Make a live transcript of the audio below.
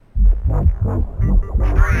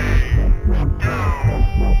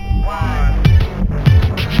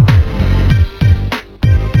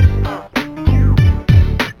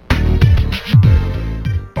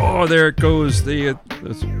there it goes.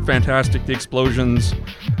 It's fantastic. The explosions.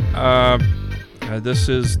 This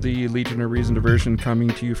is the Legion of Reason diversion coming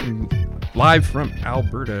to you live from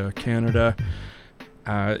Alberta, Canada.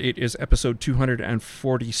 It is episode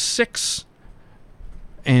 246.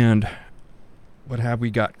 And what have we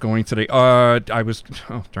got going today? I was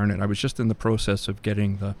just in the process of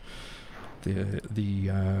getting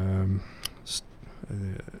the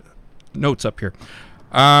notes up here.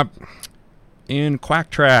 In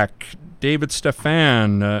Quack Track, David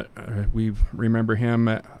Stephan, we remember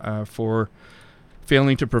him for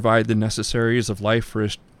failing to provide the necessaries of life for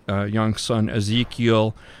his young son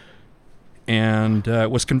Ezekiel, and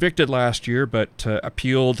was convicted last year, but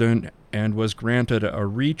appealed and was granted a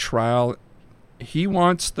retrial. He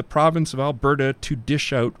wants the province of Alberta to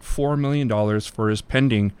dish out $4 million for his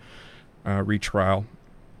pending retrial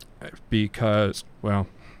because, well,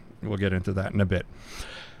 we'll get into that in a bit.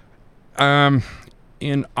 In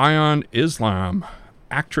Islam,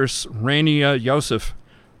 actress Rania Youssef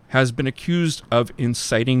has been accused of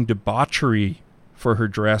inciting debauchery for her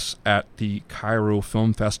dress at the Cairo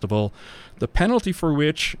Film Festival, the penalty for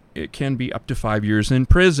which it can be up to 5 years in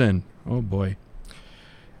prison. Oh boy.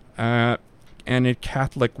 And in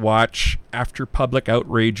Catholic Watch, after public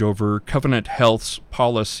outrage over Covenant Health's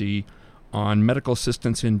policy on medical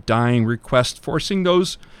assistance in dying request, forcing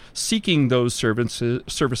those seeking those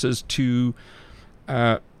services to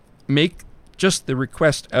make just the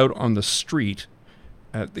request out on the street,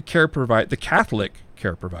 the Catholic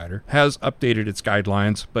care provider has updated its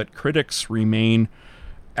guidelines, but critics remain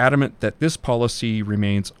adamant that this policy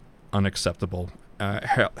remains unacceptable.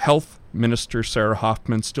 Health Minister Sarah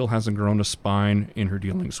Hoffman still hasn't grown a spine in her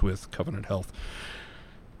dealings with Covenant Health.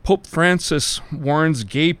 Pope Francis warns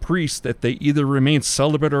gay priests that they either remain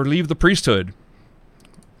celibate or leave the priesthood.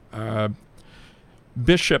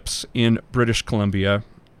 Bishops in British Columbia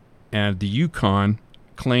and the Yukon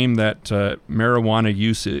claim that marijuana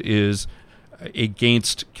use is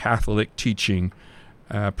against Catholic teaching,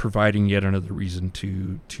 providing yet another reason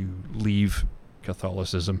to leave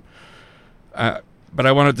Catholicism. But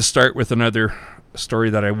I wanted to start with another story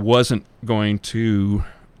that I wasn't going to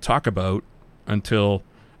talk about until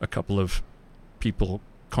a couple of people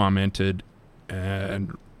commented,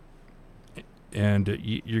 and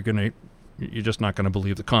you're just not gonna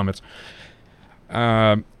believe the comments.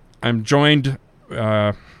 I'm joined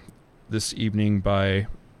this evening by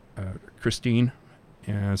Christine.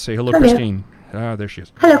 Say hello, Christine. There she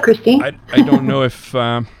is. Hello, Christine. I don't know if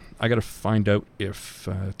I got to find out if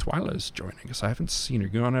Twyla is joining us. I haven't seen her.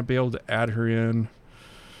 You want to be able to add her in?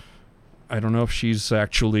 I don't know if she's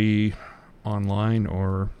actually online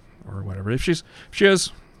or whatever. If she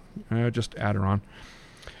is, just add her on.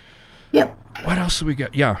 Yep. What else do we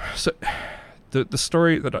got? Yeah. So the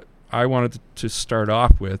story that I wanted to start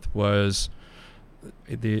off with was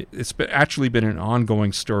it's actually been an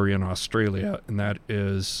ongoing story in Australia, and that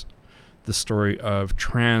is the story of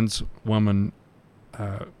trans woman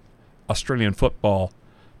Australian football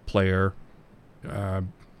player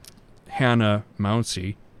Hannah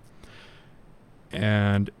Mounsey,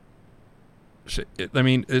 and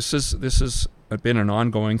this has been an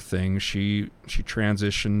ongoing thing. She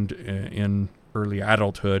transitioned in early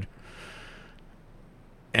adulthood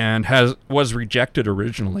and was rejected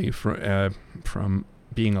originally from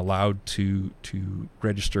being allowed to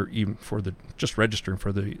register even for registering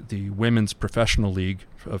for the women's professional league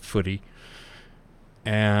of footy.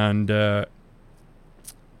 And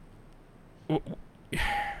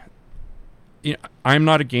I'm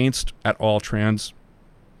not against at all trans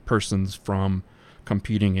persons from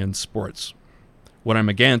competing in sports. What I'm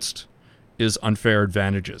against is unfair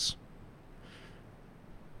advantages.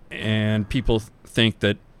 And people think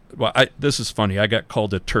that, well, this is funny. I got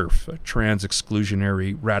called a TERF, a trans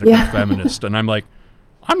exclusionary radical feminist, and I'm like,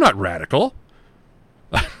 I'm not radical.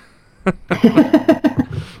 I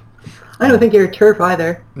don't think you're a TERF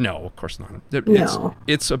either. No, of course not. No.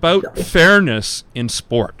 It's about fairness in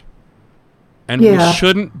sport. And we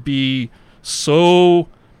shouldn't be so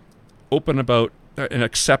open about and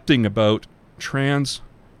accepting about trans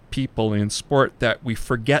people in sport that we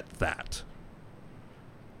forget that.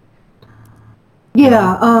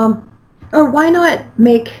 Yeah, or why not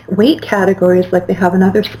make weight categories like they have in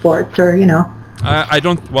other sports, or, I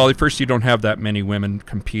don't, well, at first you don't have that many women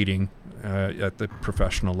competing at the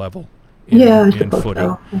professional level in footy.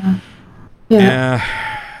 So. Yeah.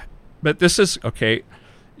 But this is, okay,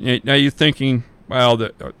 now you're thinking, well,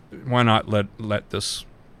 why not let this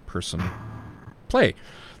person play?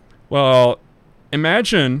 Well,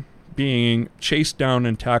 imagine being chased down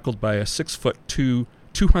and tackled by a 6'2",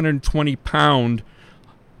 220-pound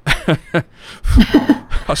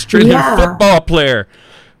Australian football player.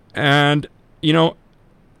 And, you know,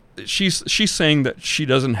 she's saying that she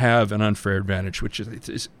doesn't have an unfair advantage, which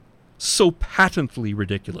is so patently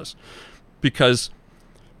ridiculous. Because,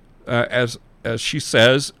 as she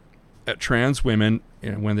says, trans women,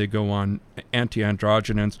 you know, when they go on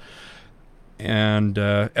anti-androgens and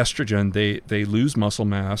estrogen, they lose muscle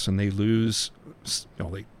mass, and they lose, you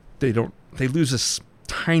know, they lose this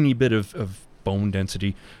tiny bit of bone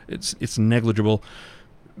density. It's negligible.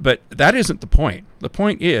 But that isn't the point. The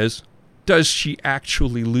point is, does she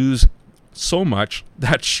actually lose so much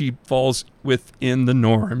that she falls within the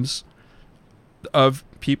norms of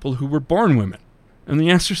people who were born women? And the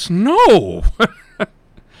answer is no.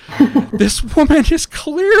 This woman is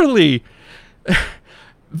clearly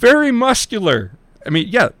very muscular. I mean,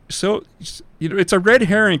 yeah, so, you know, it's a red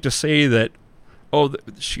herring to say that, oh,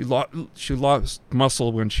 she lost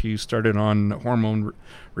muscle when she started on hormone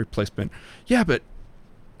replacement. Yeah, but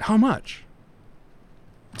how much?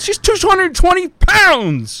 She's 220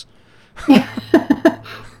 pounds.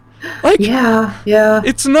 Like, yeah.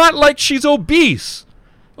 It's not like she's obese.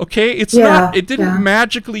 Okay, it's not. It didn't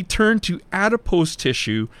magically turn to adipose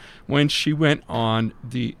tissue when she went on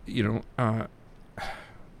the, you know,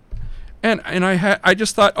 and I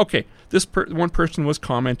just thought, okay, this one person was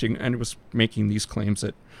commenting and was making these claims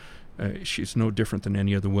that she's no different than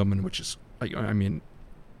any other woman, which is, I mean,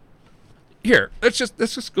 here, let's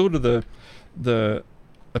just go to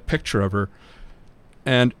a picture of her,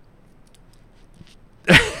 and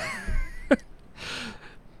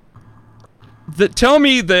tell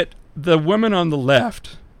me that the woman on the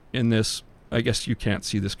left in this, I guess you can't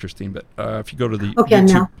see this, Christine, but if you go to the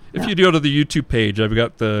YouTube, you go to the YouTube page, I've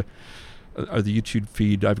got the YouTube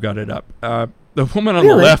feed, I've got it up. The woman on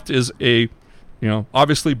the left is a, you know,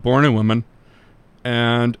 obviously born a woman,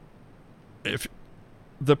 and if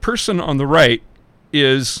the person on the right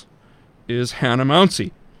is Hannah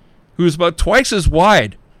Mounsey, who's about twice as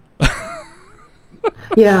wide.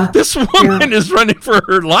 Yeah. This woman is running for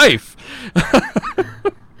her life.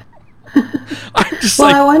 I'm just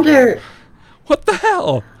I wonder, what the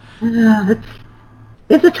hell?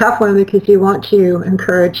 It's a tough one because you want to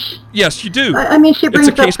encourage. Yes, you do. I mean, she brings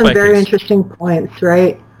up some very interesting points,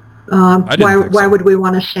 right? Why would we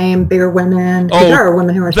want to shame bigger women? There are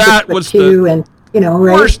women who are 6'2", and, you know,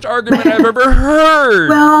 right? Worst argument I've ever heard.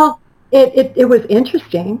 Well, it was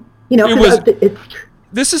interesting, you know.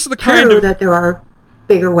 This is the true kind of that there are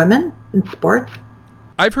bigger women in sports.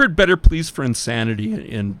 I've heard better pleas for insanity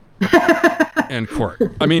in court.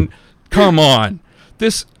 I mean, come on,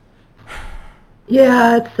 this.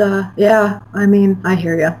 Yeah, it's I mean, I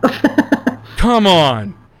hear you. Come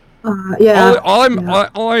on. Yeah.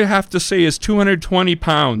 All I have to say is 220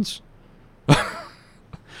 pounds.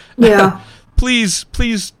 Yeah. Please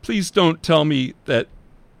don't tell me that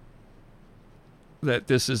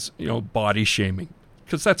this is, you know, body shaming,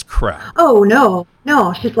 because that's crap. Oh no.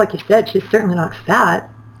 She's, like you said, she's certainly not fat.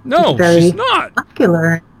 No, she's not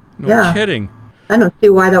muscular. No kidding. I don't see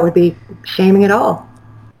why that would be shaming at all.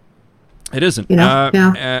 It isn't. You know?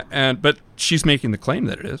 But she's making the claim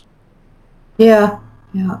that it is. Yeah.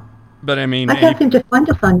 But I mean, I can't seem to find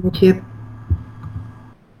us on YouTube.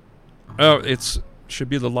 Oh, should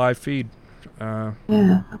be the live feed.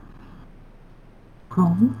 Yeah.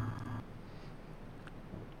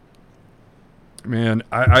 Man,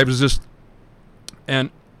 I was just, and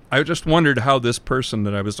I just wondered how this person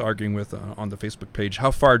that I was arguing with on the Facebook page,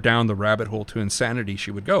 how far down the rabbit hole to insanity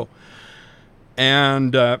she would go.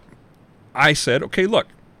 And I said, okay, look,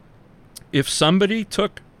 if somebody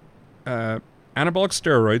took anabolic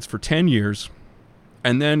steroids for 10 years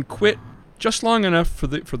and then quit just long enough for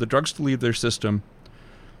the drugs to leave their system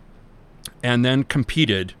and then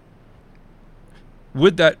competed,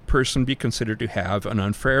 would that person be considered to have an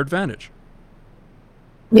unfair advantage?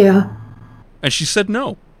 Yeah. And she said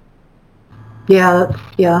no. Yeah.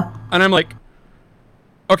 And I'm like,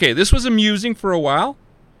 okay, this was amusing for a while,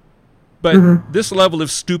 but this level of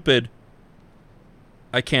stupid,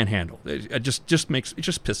 I can't handle. It just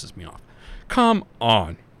pisses me off. Come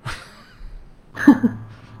on.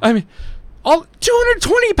 I mean, all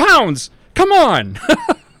 220 pounds. Come on.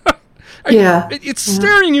 It's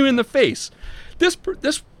staring you in the face. This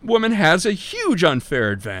woman has a huge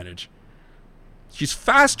unfair advantage. She's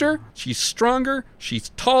faster, she's stronger, she's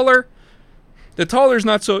taller. The taller is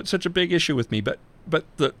not such a big issue with me, but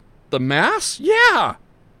the mass, yeah.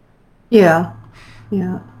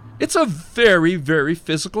 It's a very, very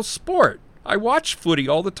physical sport. I watch footy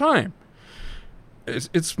all the time.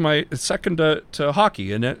 It's my second to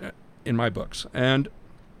hockey in my books, and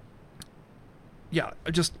yeah,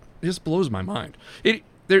 it just blows my mind.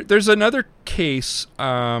 there's another case,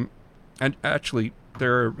 and actually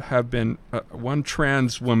there have been one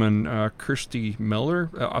trans woman, Kirsty Miller,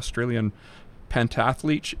 Australian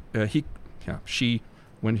pentathlete.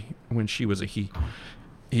 When she was a he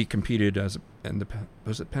competed was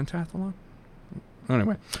it pentathlon?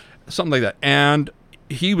 Anyway, something like that. And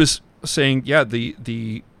he was saying,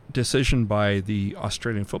 the decision by the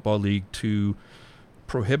Australian Football League to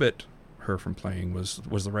prohibit her from playing was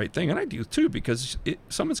the right thing, and I do too, because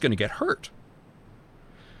someone's going to get hurt.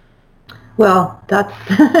 Well, that's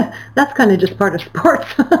kind of just part of sports.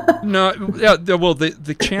 No, yeah, well,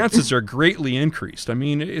 the chances are greatly increased. I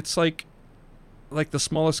mean, it's like the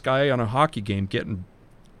smallest guy on a hockey game get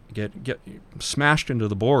smashed into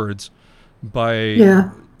the boards by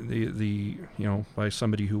by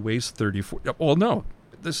somebody who weighs 34. Well, no,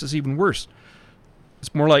 this is even worse.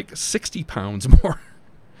 It's more like 60 pounds more.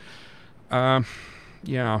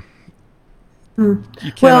 Yeah.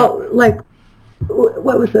 Well, like,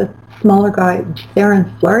 what was the smaller guy?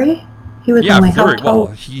 Theron Fleury? He was only how tall?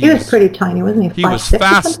 Well, he was pretty tiny, wasn't he? He was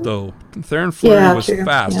fast, though. Theron Fleury was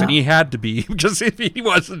fast, and he had to be, because if he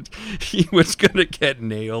wasn't, he was going to get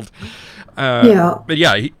nailed. But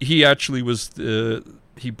he actually was.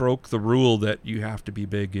 He broke the rule that you have to be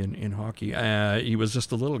big in hockey. He was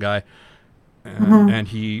just a little guy, and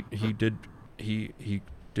he did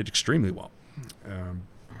extremely well.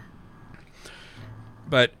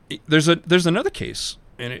 But there's another case,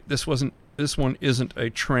 and this one isn't a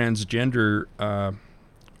transgender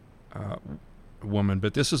woman,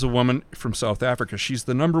 but this is a woman from South Africa. She's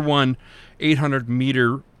the number one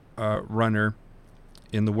 800-meter runner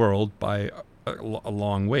in the world by a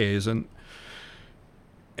long ways, and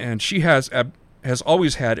she has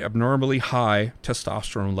always had abnormally high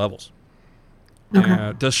testosterone levels.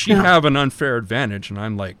 Okay. Does she have an unfair advantage? And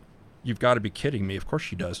I'm like, you've got to be kidding me. Of course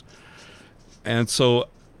she does. And so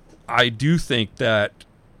I do think that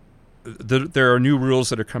there are new rules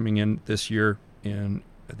that are coming in this year in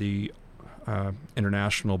the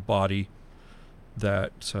international body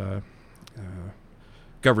that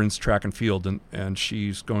governs track and field, and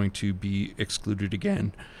she's going to be excluded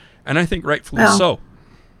again. And I think rightfully so.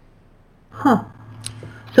 Huh.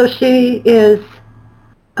 So she is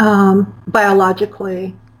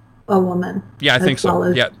biologically a woman. Yeah, I think so.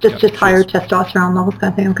 Well just higher testosterone levels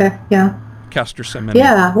kind of thing. Okay, yeah. Castor Semenya.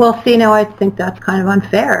 Yeah, well, see, now I think that's kind of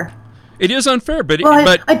unfair. It is unfair, but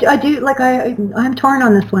I do, like, I'm torn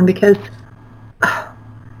on this one because I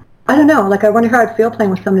don't know. Like, I wonder how I'd feel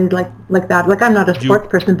playing with somebody like that. Like, I'm not a sports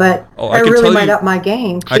person, but I really might up my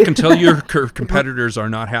game too. I can tell you her competitors are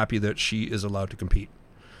not happy that she is allowed to compete.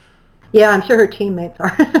 Yeah, I'm sure her teammates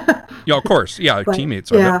are. Yeah, of course. Yeah, her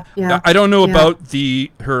teammates are. Yeah. I don't know about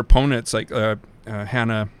her opponents, like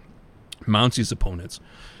Hannah Mouncey's opponents.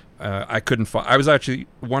 I couldn't find. I was actually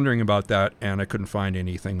wondering about that, and I couldn't find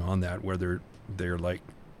anything on that where they're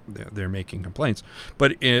making complaints.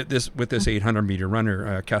 But with this 800-meter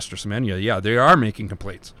runner, Castor Semenya, they are making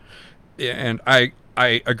complaints, and I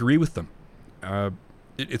agree with them.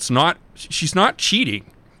 She's not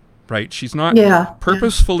cheating, right? She's not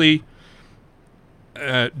purposefully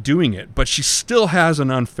doing it, but she still has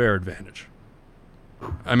an unfair advantage.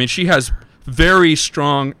 I mean, she has very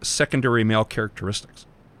strong secondary male characteristics.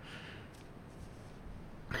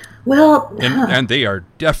 Well, and they are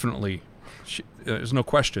definitely. There's no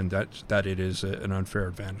question that it is an unfair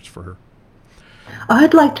advantage for her.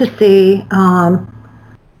 I'd like to see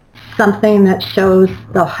something that shows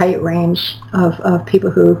the height range of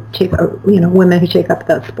people who take, women who take up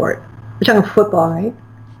that sport. We're talking football, right?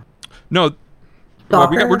 No.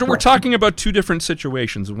 We're talking about two different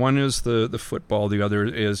situations. One is the football. The other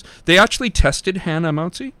is they actually tested Hannah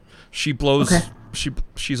Mouncey. She blows. Okay.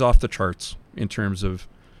 She's off the charts in terms of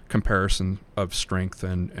comparison of strength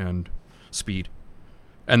and speed,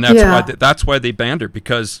 and that's why they banned her,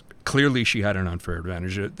 because clearly she had an unfair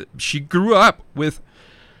advantage. She grew up with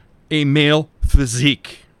a male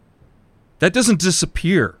physique that doesn't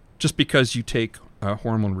disappear just because you take a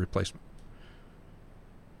hormone replacement.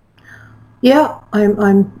 Yeah,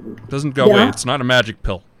 doesn't go away. It's not a magic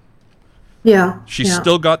pill. Yeah, she's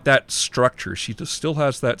still got that structure. She still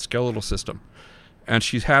has that skeletal system, and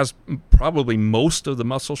she has probably most of the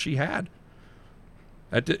muscle she had.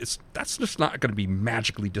 That's just not going to be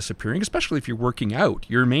magically disappearing, especially if you're working out.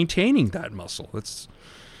 You're maintaining that muscle.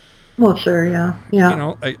 Well, sure, yeah.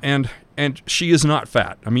 And she is not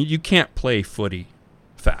fat. I mean, you can't play footy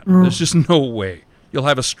fat. There's just no way. You'll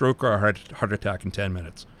have a stroke or a heart attack in 10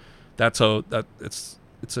 minutes. It's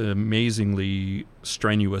an amazingly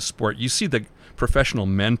strenuous sport. You see the professional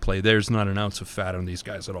men play. There's not an ounce of fat on these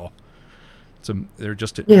guys at all. They're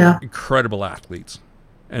just incredible athletes.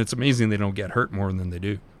 and it's amazing they don't get hurt more than they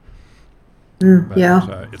do. But,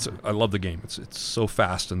 yeah. I love the game. It's so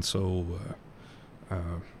fast and so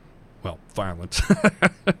violent.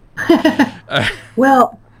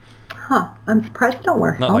 Well, I'm surprised they don't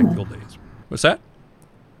wear helmets. Not like the old days. What's that?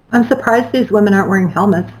 I'm surprised these women aren't wearing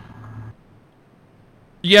helmets.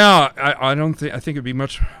 Yeah, I don't think. I think it'd be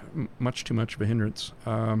much too much of a hindrance.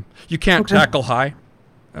 You can't tackle high.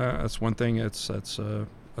 That's one thing. That's a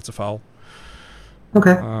foul.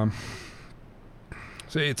 Okay.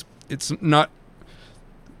 So it's not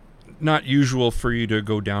usual for you to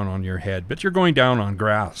go down on your head, but you're going down on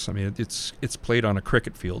grass. I mean, it's played on a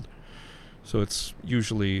cricket field, so it's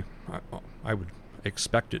usually I would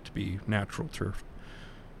expect it to be natural turf.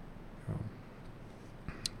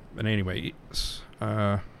 But anyway,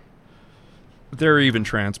 there are even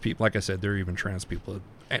trans people. Like I said, there are even trans people,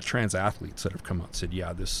 trans athletes that have come out and said,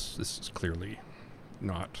 "Yeah, this is clearly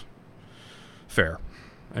not fair."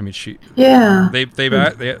 I mean,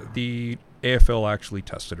 the AFL actually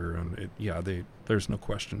tested her, and there's no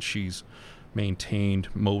question she's maintained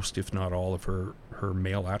most, if not all, of her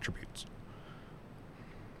male attributes.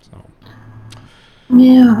 So,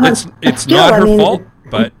 yeah, it's not her fault,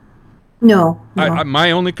 but no.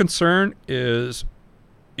 My only concern is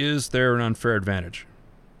there an unfair advantage?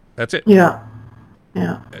 That's it. Yeah.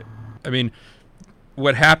 I mean,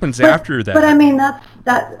 what happens after that? But I mean, that's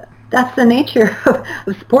the nature of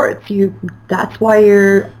sports. That's why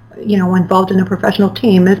you're involved in a professional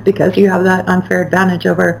team, is because you have that unfair advantage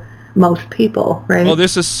over most people, right? Well,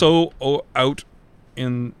 this is so out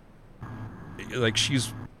in, like,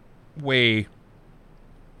 she's way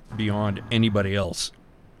beyond anybody else,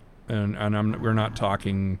 and we're not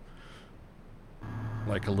talking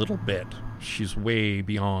like a little bit. She's way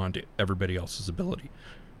beyond everybody else's ability,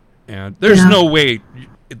 and there's no way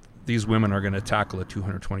these women are going to tackle a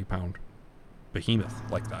 220-pound behemoth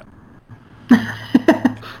like that.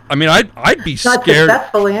 I mean, I'd be scared. Not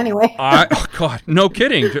successfully, anyway. Oh God, no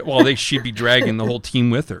kidding. Well, she'd be dragging the whole team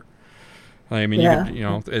with her. I mean,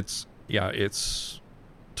 it's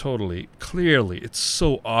totally, clearly, it's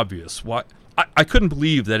so obvious. Why I couldn't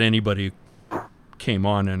believe that anybody came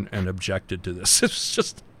on and objected to this. It's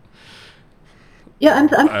just. Yeah, I'm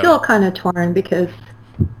still kind of torn because,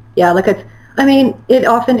 it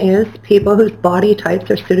often is people whose body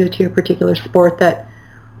types are suited to a particular sport that,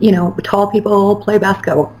 tall people play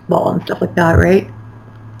basketball and stuff like that, right?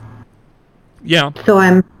 Yeah.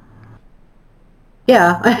 So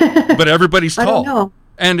But everybody's tall. I don't know.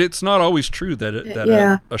 And it's not always true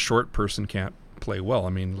that a short person can't play well.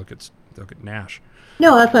 I mean, look at Nash.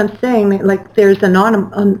 No, that's what I'm saying. Like, there's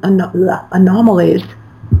anomalies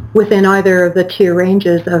within either of the two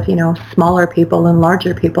ranges of, smaller people and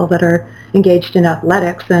larger people that are engaged in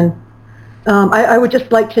athletics. And I would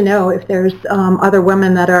just like to know if there's other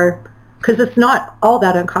women that are, because it's not all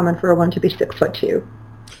that uncommon for a woman to be 6'2".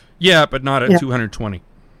 Yeah, but not at 220.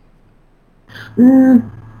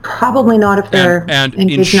 Probably not if they're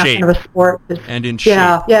engaged in that kind of a sport. And in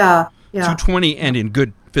shape. Yeah. 220 and in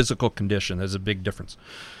good physical condition. There's a big difference.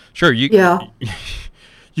 Sure, you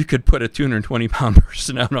could put a 220-pound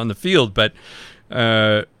person out on the field, but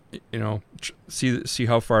see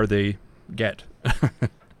how far they get.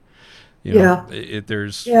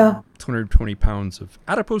 There's 220 pounds of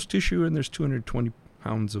adipose tissue, and there's 220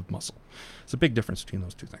 pounds of muscle. It's a big difference between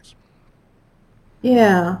those two things.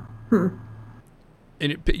 Yeah.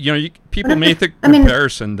 And people may think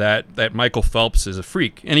comparison that Michael Phelps is a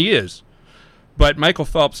freak, and he is, but Michael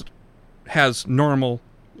Phelps has normal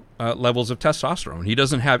levels of testosterone. He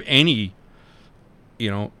doesn't have any,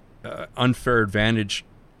 unfair advantage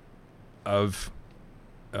of,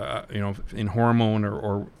 in hormone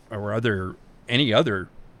or any other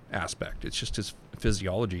aspect. It's just his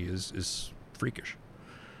physiology is freakish.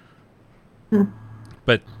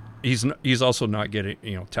 But he's also not getting,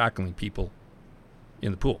 tackling people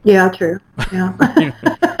in the pool. Yeah, true. Yeah.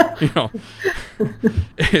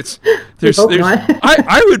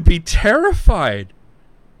 I would be terrified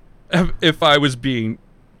if I was being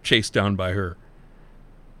chased down by her.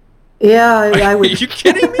 Yeah, I would. Are you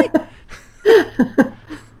kidding me?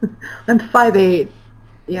 I'm 5'8".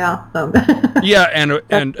 Yeah. Yeah,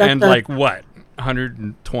 and like what?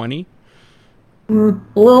 120? A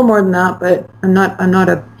little more than that, but I'm not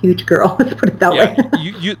a huge girl. Let's put it that way.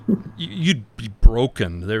 You'd be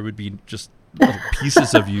broken. There would be just little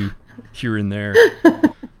pieces of you here and there.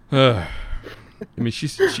 I mean,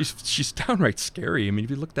 she's downright scary. I mean,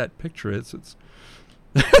 if you look at that picture, it's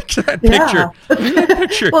that picture. That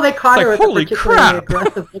picture. Well, they caught her with holy a particularly crap.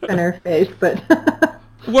 aggressive look in her face, but.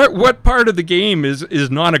 What part of the game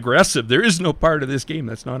is non-aggressive? There is no part of this game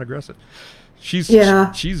that's non-aggressive. she's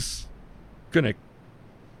gonna.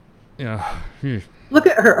 Yeah. Look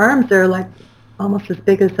at her arms; they're like almost as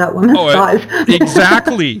big as that woman's size.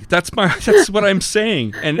 Exactly. That's what I'm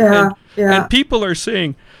saying. And people are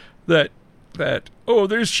saying that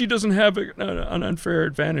she doesn't have an unfair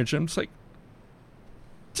advantage. I'm just like,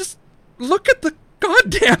 just look at the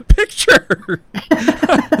goddamn picture.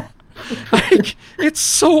 Like, it's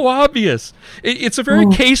so obvious. It's a very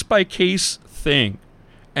case by case thing,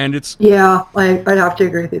 and it's I'd have to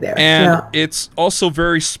agree with you there. And it's also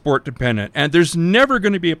very sport dependent. And there's never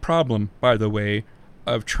going to be a problem, by the way,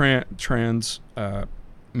 of trans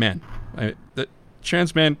men. The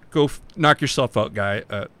trans men, go knock yourself out,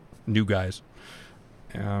 new guys.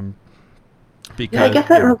 Because I guess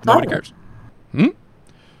that nobody cares.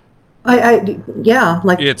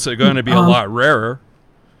 It's going to be a lot rarer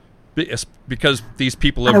because these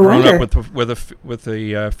people have grown up with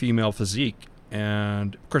a female physique,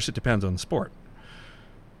 and of course it depends on the sport.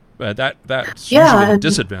 But that's usually a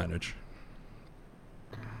disadvantage.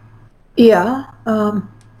 Yeah,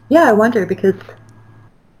 I wonder because,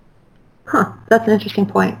 that's an interesting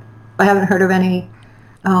point. I haven't heard of any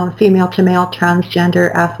female to male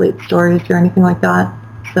transgender athlete stories or anything like that.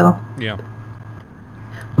 So yeah.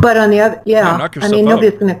 But on the other, I mean,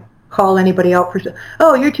 nobody's going to call anybody out for,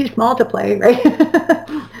 you're too small to play, right?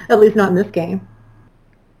 At least not in this game.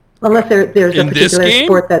 Unless there's a particular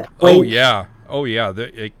sport that's weight. Oh yeah.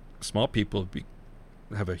 Small people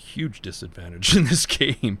have a huge disadvantage in this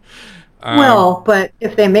game. But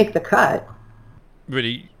if they make the cut. But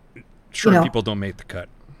people don't make the cut.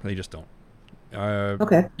 They just don't.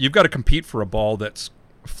 Okay. You've got to compete for a ball that's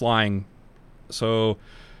flying. So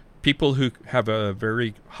people who have a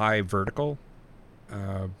very high vertical.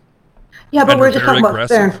 But we're just talking about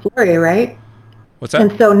fair and flurry, right? What's that?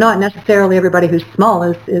 And so not necessarily everybody who's small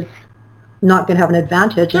is not going to have an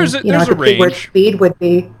advantage. There's a range. Where speed would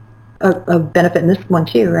be a benefit in this one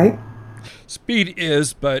too, right? Speed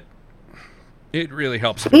is, but it really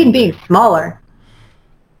helps. Speed being smaller.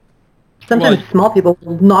 Sometimes small people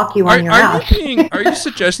will knock you on your ass. Are you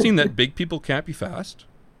suggesting that big people can't be fast?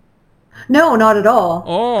 No, not at all.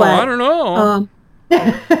 Oh, but, I don't know.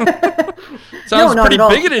 Sounds pretty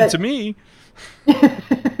bigoted to me.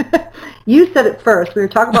 You said it first. We were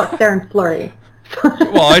talking about fair and flurry.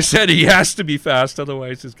 Well, I said he has to be fast,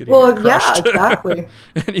 otherwise he's getting crushed. Yeah, exactly.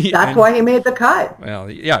 That's why he made the cut. Well,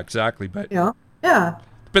 yeah, exactly. But yeah.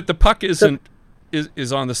 But the puck is on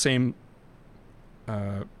the same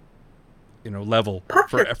level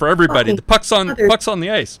for everybody. The puck's on the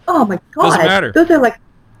ice. Oh my God! Doesn't matter. Those are like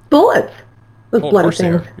bullets. Those bloody of course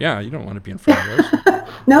things. They are. Yeah, you don't want to be in front of those.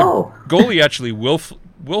 No. The goalie actually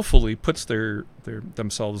willfully puts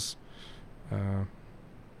themselves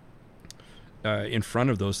in front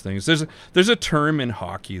of those things. There's a term in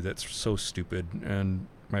hockey that's so stupid, and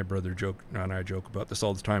my brother and I joke about this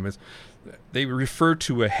all the time. Is they refer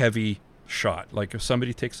to a heavy shot, like if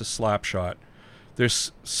somebody takes a slap shot,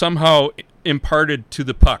 there's somehow imparted to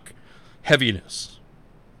the puck heaviness,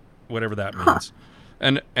 whatever that means.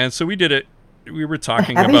 And so we did it. We were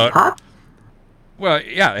talking about puck? Well,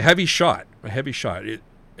 yeah, a heavy shot.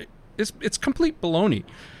 It's complete baloney,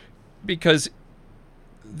 because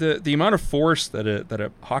the amount of force that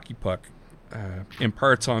a hockey puck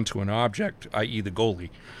imparts onto an object, i.e. the goalie,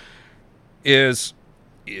 is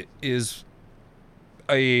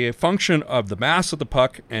a function of the mass of the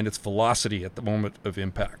puck and its velocity at the moment of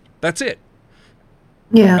impact. That's it.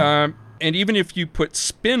 Yeah. And even if you put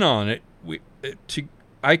spin on it,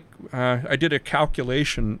 I did a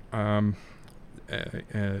calculation to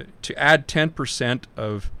add 10%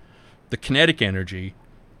 of the kinetic energy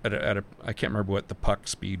at a I can't remember what the puck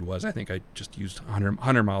speed was. I think I just used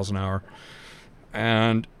 100 miles an hour,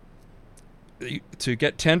 and to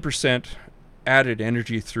get 10% added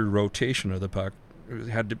energy through rotation of the puck,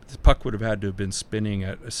 the puck would have had to have been spinning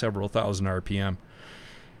at several thousand RPM.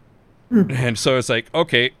 And so it's like,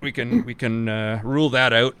 okay, we can rule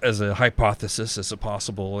that out as a hypothesis, as a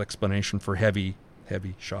possible explanation for heavy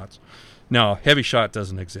shots. No, heavy shot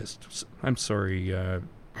doesn't exist. I'm sorry,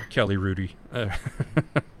 Kelly Rudy. Well,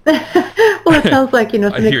 it sounds like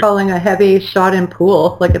somebody calling a heavy shot in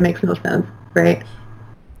pool, like it makes no sense, right?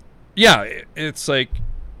 Yeah, it's like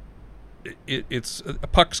it's a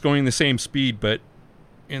puck's going the same speed, but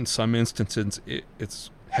in some instances it's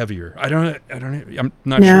heavier. I'm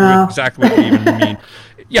not sure exactly what you even mean.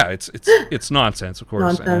 Yeah, it's nonsense, of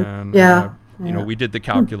course. Nonsense. And we did the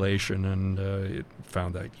calculation, and it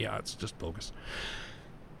found that it's just bogus.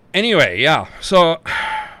 Anyway, yeah. So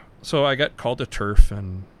I got called a turf,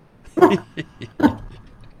 and it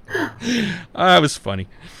was funny.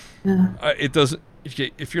 Yeah. It doesn't.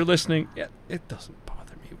 if you're listening, yeah, it doesn't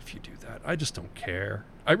bother me if you do that. I just don't care.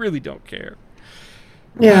 I really don't care.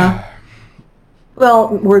 Yeah.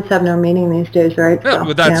 Well, words have no meaning these days, right? Yeah, So,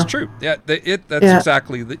 but that's yeah. true. Yeah, that's Yeah.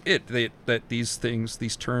 exactly that these things,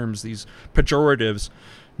 these terms, these pejoratives,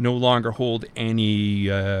 no longer hold any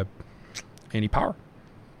power.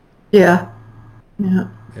 Yeah. Yeah.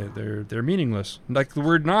 They're meaningless. Like the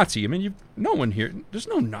word Nazi. I mean, no one here. There's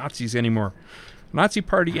no Nazis anymore. Nazi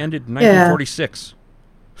Party ended in 1946.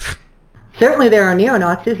 Certainly there are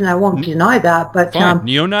neo-Nazis, and I won't deny that. But Fine,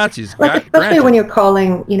 neo-Nazis. like especially granted. when you're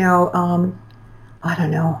calling, I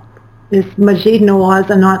don't know, is Majid Nawaz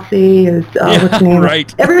a Nazi? Is what's his name?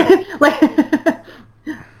 Right.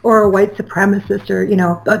 Or a white supremacist, or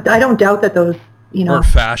I don't doubt that those, or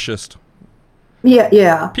fascist.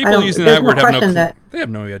 Yeah. People using that word they have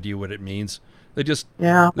no idea what it means. They just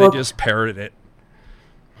parrot it.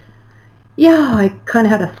 Yeah, I kind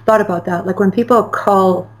of had a thought about that. Like when people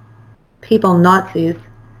call people Nazis,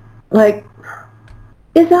 like,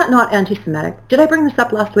 is that not anti-Semitic? Did I bring this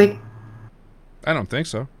up last week? I don't think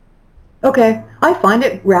so. Okay, I find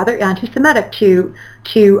it rather anti-Semitic to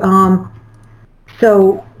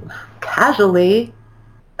so casually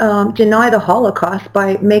deny the Holocaust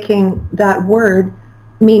by making that word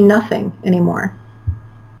mean nothing anymore.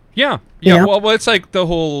 Yeah. Well, it's like the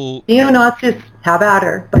whole neo-Nazis have at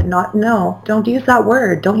her, but don't use that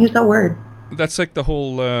word. Don't use that word. That's like the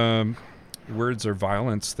whole words are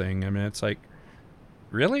violence thing. I mean, it's like,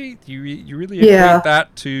 really? You really equate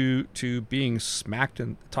that to being smacked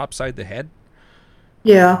in the top side of the head?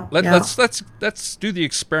 Yeah. Let's do the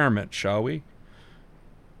experiment, shall we?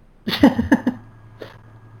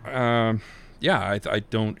 I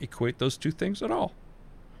don't equate those two things at all.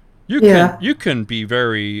 You can be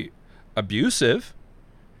very abusive,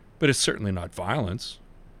 but it's certainly not violence.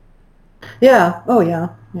 Yeah. Oh yeah.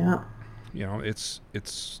 It's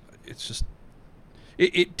just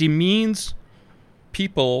it demeans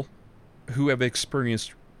people who have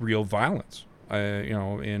experienced real violence.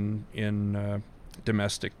 In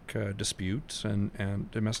domestic disputes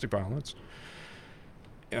and domestic violence.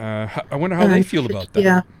 I wonder how they feel about that.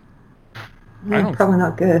 Yeah. Probably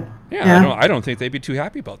not good. Yeah. I don't think they'd be too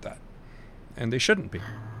happy about that, and they shouldn't be.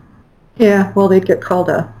 Yeah. Well, they'd get called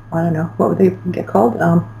I don't know. What would they get called?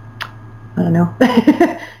 I don't know.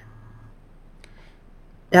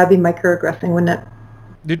 That'd be microaggressing, wouldn't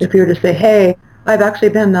it? If you were to say, "Hey, I've actually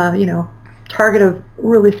been the target of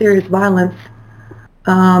really serious violence,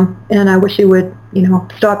 and I wish you would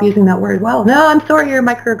stop using that word." Well, no, I'm sorry, you're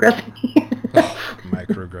microaggressing.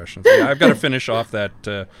 Microaggressions. Yeah, I've got to finish off that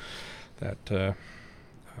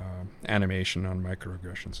animation on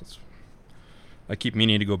microaggressions. I keep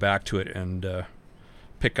meaning to go back to it and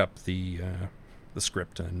pick up the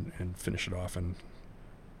script and finish it off and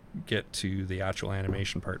get to the actual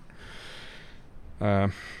animation part.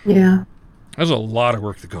 There's a lot of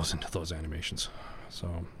work that goes into those animations,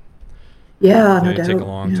 so no doubt. They take a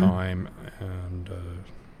long time,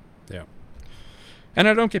 and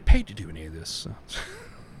I don't get paid to do any of this. So.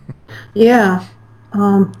 Yeah.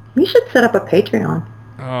 You should set up a Patreon.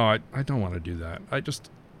 Oh, I don't want to do that.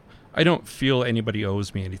 I don't feel anybody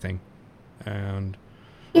owes me anything, and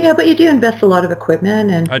yeah, but you do invest a lot of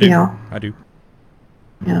equipment, and I do.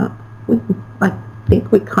 Yeah, I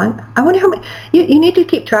think we kind. I wonder how many. You need to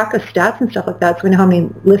keep track of stats and stuff like that, so we know how many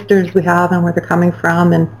listeners we have and where they're coming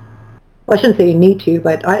from. And well, I shouldn't say you need to,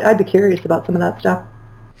 but I'd be curious about some of that stuff.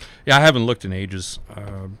 Yeah, I haven't looked in ages,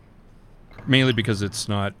 mainly because it's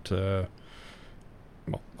not.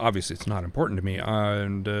 Well, obviously, it's not important to me,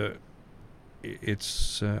 and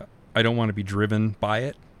it's. I don't want to be driven by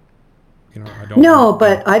it. I don't. No,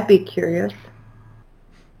 but I'd be curious.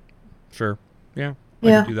 Sure. Yeah. I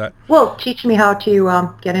can do that. Well, teach me how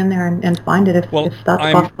to get in there and find it if that's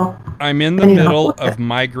possible. I'm in the middle of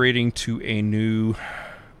migrating to a new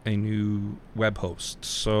web host,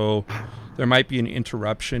 so there might be an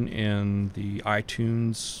interruption in the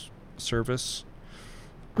iTunes service.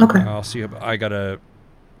 Okay. I'll see. I gotta.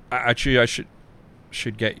 Actually, I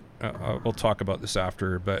should get. We'll talk about this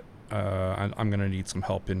after, but I'm gonna need some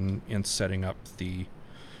help in setting up the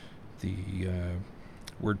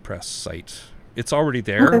WordPress site. It's already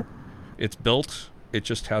there. Okay. It's built. It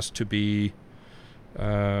just has to be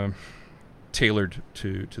tailored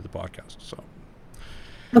to the podcast. So.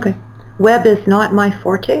 Okay. Web is not my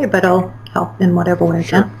forte, but I'll help in whatever way I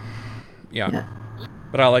can. Yeah.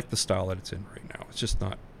 But I like the style that it's in right now. It's just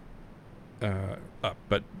not up.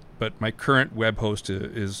 But my current web host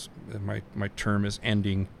is my term is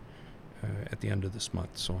ending at the end of this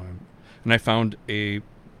month. So I found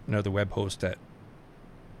another web host at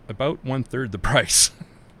about 1/3 the price.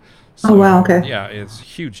 Oh, wow, okay. Yeah, it's a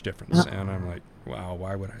huge difference. And I'm like, wow,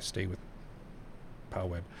 why would I stay with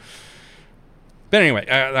PowWeb? But anyway,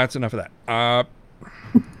 that's enough of that. I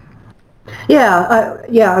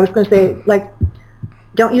was going to say, like,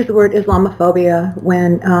 don't use the word Islamophobia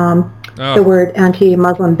when the word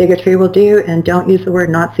anti-Muslim bigotry will do, and don't use the word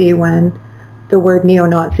Nazi when the word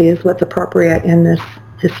neo-Nazi is what's appropriate in this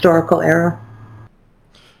historical era.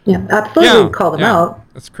 Yeah, absolutely call them out.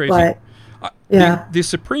 That's crazy. But, the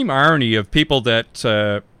supreme irony of people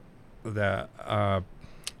that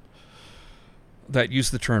use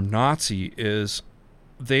the term Nazi is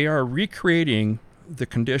they are recreating the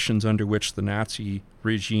conditions under which the Nazi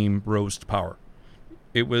regime rose to power.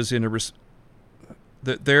 It was in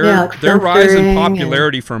their rise in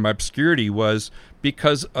popularity from obscurity was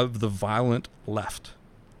because of the violent left.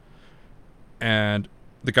 And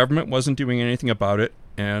the government wasn't doing anything about it,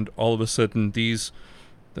 and all of a sudden the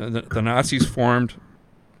Nazis formed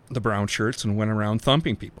the brown shirts and went around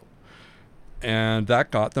thumping people. And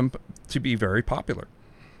that got them to be very popular.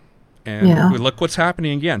 And look what's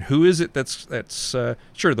happening again. Who is it that's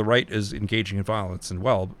sure, the right is engaging in violence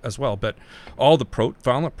as well, but all the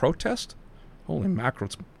violent protest, holy mackerel,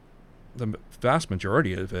 the vast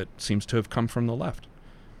majority of it seems to have come from the left.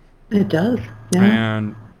 It does, yeah.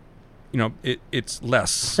 And, it's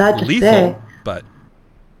less lethal, but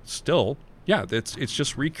still, it's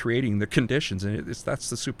just recreating the conditions, and that's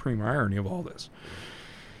the supreme irony of all this.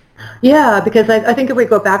 Yeah, because I think if we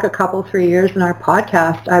go back 3 years in our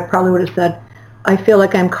podcast, I probably would have said, I feel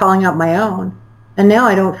like I'm calling out my own. And now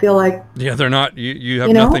I don't feel like... Yeah, they're not. You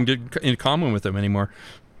have nothing in common with them anymore.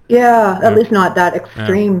 Yeah, at least not that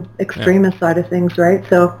extremist side of things, right?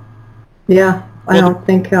 So, I don't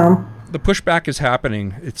think... the pushback is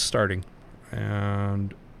happening. It's starting.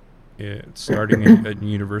 And it's starting at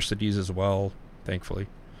universities as well, thankfully.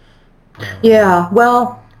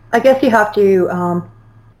 Well, I guess you have to...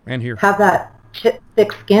 and here. Have that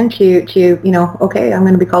thick skin to okay, I'm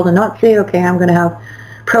going to be called a Nazi, okay, I'm going to have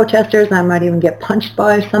protesters, I might even get punched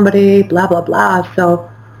by somebody, blah, blah, blah. So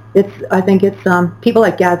I think it's people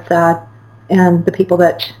like Gad Saad and the people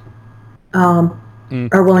that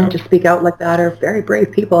are willing to speak out like that are very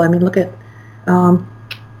brave people. I mean, look at,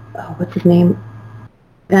 what's his name?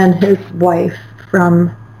 And his wife from,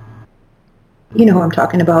 who I'm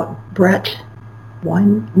talking about, Brett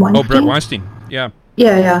Weinstein? Oh, Brett Weinstein, yeah.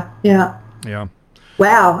 Yeah.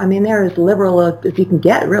 Wow, I mean, they're as liberal as you can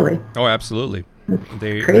get, really. Oh, absolutely.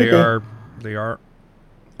 They are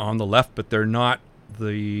on the left, but they're not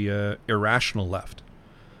the irrational left.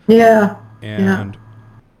 Yeah. And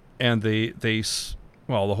the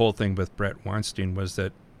whole thing with Brett Weinstein was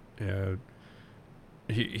that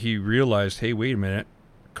he realized, hey, wait a minute,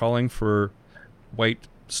 calling for white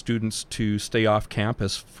students to stay off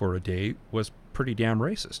campus for a day was pretty damn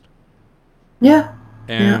racist. Yeah.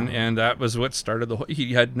 And that was what started the whole...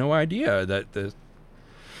 He had no idea that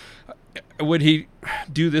would he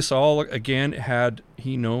do this all again had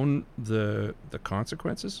he known the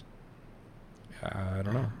consequences? I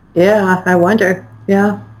don't know. Yeah, I wonder.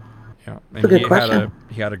 Yeah. Yeah. That's a good question.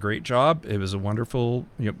 He had a great job. It was a wonderful,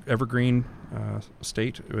 evergreen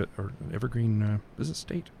state, or evergreen, is it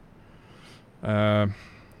state?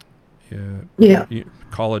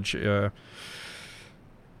 College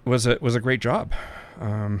was a great job.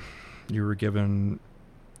 You were given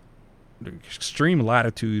extreme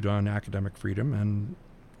latitude on academic freedom, and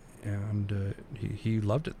he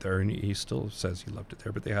loved it there, and he still says he loved it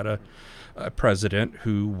there. But they had a president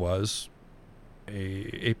who was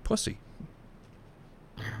a pussy.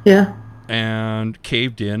 Yeah. And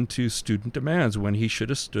caved in to student demands when he should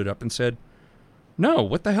have stood up and said, "No,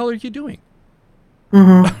 what the hell are you doing?"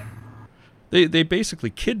 Mm-hmm. They basically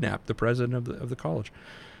kidnapped the president of the college.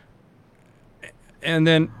 And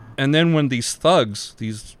then when these thugs,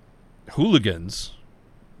 these hooligans,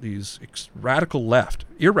 these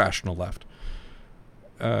irrational left,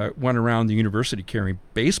 went around the university carrying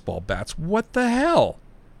baseball bats, what the hell?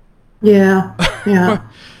 Yeah.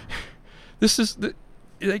 This is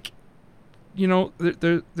there's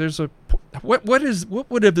a what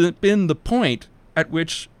would have been the point at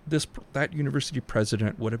which that university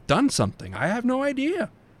president would have done something? I have no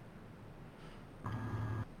idea.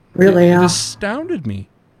 Really, it astounded me.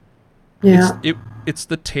 Yeah. It's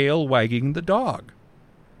the tail wagging the dog.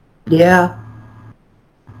 Yeah.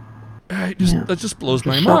 That just blows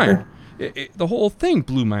my mind. The whole thing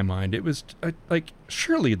blew my mind. It was like,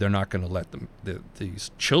 surely they're not going to let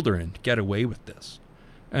these children get away with this.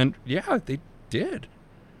 And yeah, they did.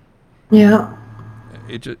 Yeah.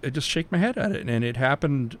 It just shake my head at it. And it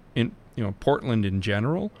happened in Portland in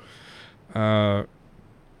general. There's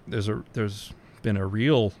been a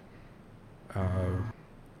real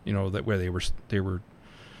that where they were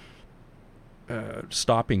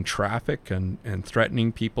stopping traffic and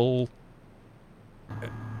threatening people,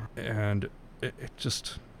 and it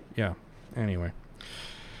just, yeah. Anyway,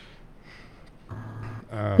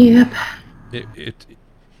 yep.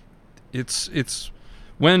 It's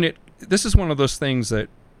when it. This is one of those things that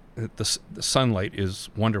the sunlight is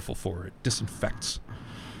wonderful for. It disinfects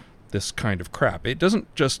this kind of crap. It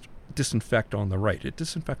doesn't just disinfect on the right; it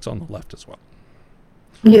disinfects on the left as well.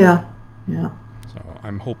 Yeah, yeah. So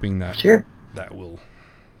I'm hoping that that will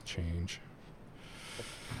change.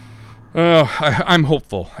 I'm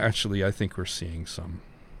hopeful. Actually, I think we're seeing some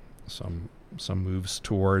moves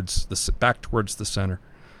towards back towards the center.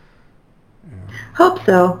 Yeah. Hope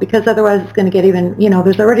so, because otherwise it's going to get even.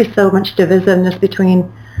 There's already so much divisiveness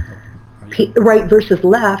between right versus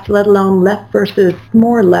left, let alone left versus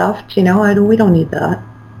more left. We don't need that.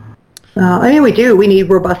 We do. We need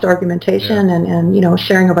robust argumentation and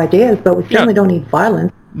sharing of ideas, but we certainly don't need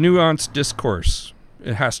violence. Nuanced discourse,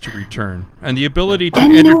 it has to return. And the ability to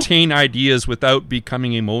entertain ideas without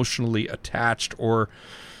becoming emotionally attached or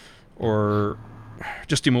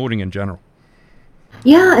just emoting in general.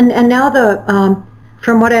 Yeah, and now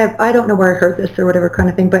from what I don't know where I heard this or whatever kind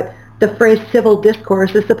of thing, but the phrase civil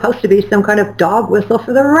discourse is supposed to be some kind of dog whistle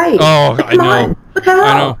for the right. Oh, I know. What the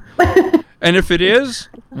hell? I know. And if it is,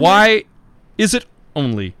 why is it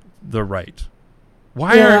only the right?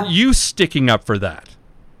 Why aren't you sticking up for that?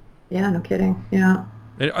 Yeah, no kidding. Yeah.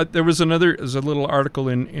 There was a little article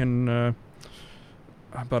in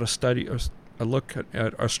about a study, a look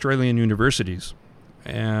at Australian universities,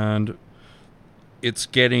 and it's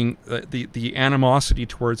getting the animosity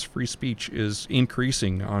towards free speech is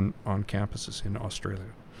increasing on campuses in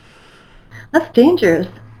Australia. That's dangerous.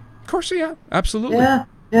 Of course, yeah, absolutely.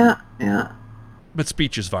 Yeah. But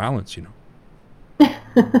speech is violence,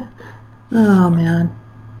 Oh man.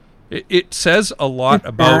 It says a lot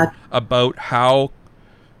about how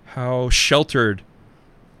sheltered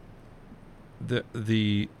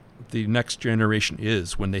the next generation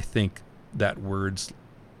is when they think that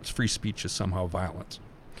free speech is somehow violence.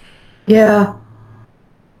 Yeah.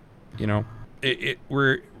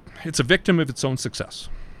 It's a victim of its own success.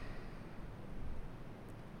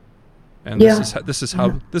 And this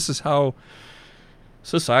is how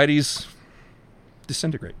societies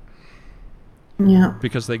disintegrate. Yeah.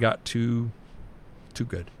 Because they got too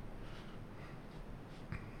good.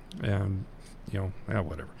 And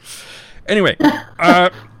whatever. Anyway,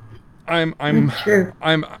 I'm sure.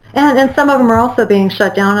 I'm and some of them are also being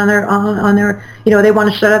shut down on their they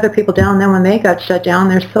want to shut other people down, and then when they got shut down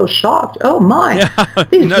they're so shocked. Oh my. Yeah.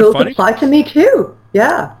 These rules apply to me too.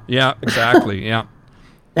 Yeah. Yeah, exactly. Yeah.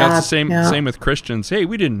 That's the same with Christians. Hey,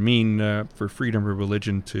 we didn't mean for freedom of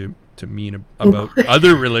religion to mean about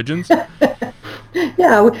other religions.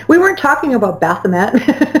 Yeah, we weren't talking about Baphomet.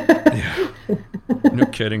 Yeah. No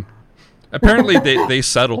kidding. Apparently, they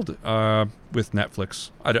settled with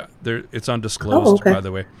Netflix. It's undisclosed, by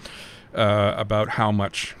the way, about how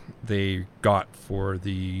much they got for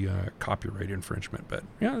the copyright infringement. But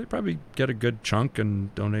yeah, they probably get a good chunk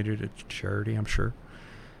and donated it to charity, I'm sure.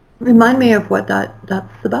 Remind me of what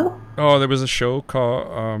that's about. Oh, there was a show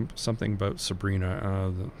called something about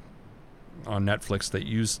Sabrina on Netflix that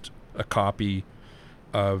used a copy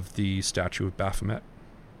of the statue of Baphomet.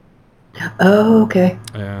 Oh, okay.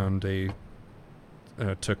 And they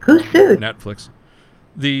took Who sued? Netflix.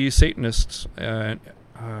 The Satanists. I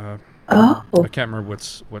can't remember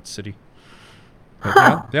what city.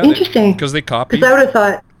 But interesting. Because they copied. Because I would have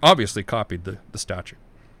thought. Obviously copied the statue.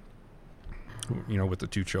 With the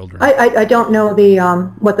two children. I don't know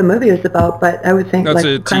what the movie was about, but I would think that's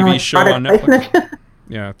a TV show on Netflix.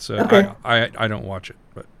 Yeah, it's okay. I don't watch it,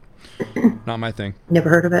 but not my thing. Never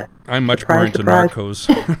heard of it. I'm much more into Narcos.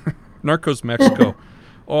 Narcos Mexico.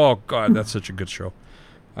 Oh God, that's such a good show.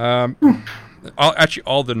 All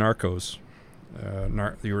the Narcos,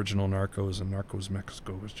 the original Narcos and Narcos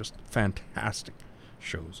Mexico was just fantastic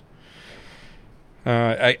shows.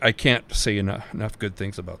 I can't say enough good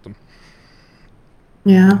things about them.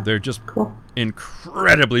 Yeah, they're just cool.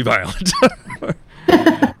 Incredibly violent.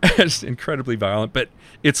 It's incredibly violent, but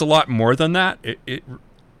it's a lot more than that.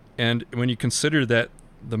 And when you consider that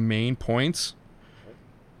the main points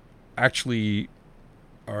actually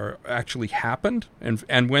happened,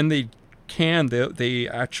 and when they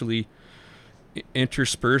actually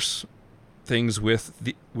intersperse things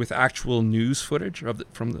with actual news footage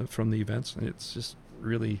from the events. And it's just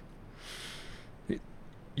really.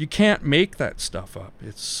 You can't make that stuff up.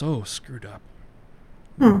 It's so screwed up.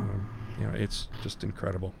 It's just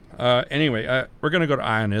incredible. Anyway, we're going to go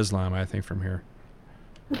to Islam, I think, from here.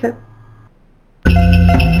 Okay.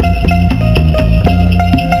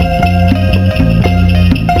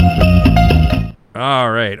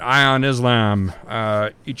 All right, Eye on Islam.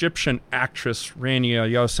 Egyptian actress Rania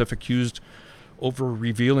Youssef accused over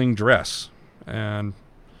revealing dress. And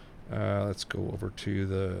let's go over to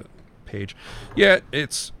the page. Yeah,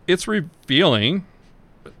 it's revealing,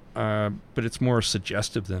 but it's more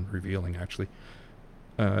suggestive than revealing, actually.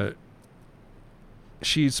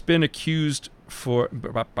 She's been accused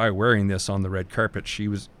by wearing this on the red carpet. She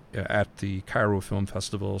was at the Cairo Film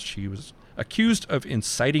Festival. She was accused of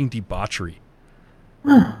inciting debauchery.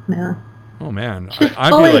 Oh, man. Oh, man. She's I'd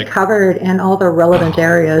fully be like, covered in all the relevant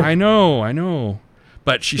areas. I know.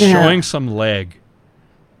 But she's showing some leg.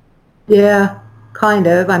 Yeah, kind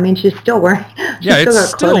of. I mean, she's still wearing... She's still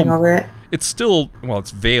got clothing over it. It's still... Well, it's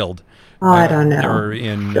veiled. Oh, I don't know. Or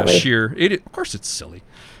in sheer... Of course it's silly.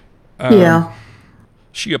 Yeah.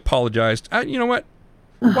 She apologized. You know what?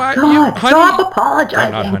 Why, God, honey? Stop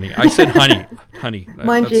apologizing. Not honey. I said honey. Honey.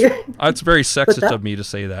 Mind you. That's very sexist of me to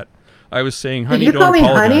say that. I was saying, honey, Did you don't call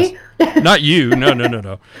apologize. Me honey? Not you.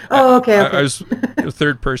 No. Oh, okay. I was the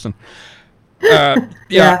third person.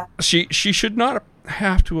 Yeah. She should not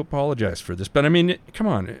have to apologize for this. But I mean, come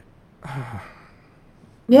on.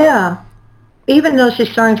 Yeah. Even though she's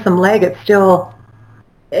showing some leg, it's still...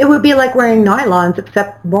 It would be like wearing nylons,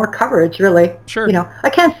 except more coverage, really. Sure. You know, I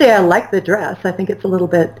can't say I like the dress. I think it's a little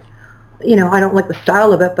bit, I don't like the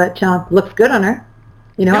style of it, but looks good on her.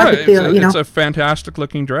 You know, I could feel, it's a fantastic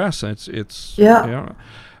looking dress. It's it's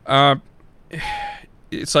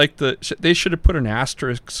like they should have put an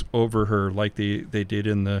asterisk over her, like they did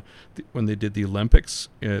when they did the Olympics,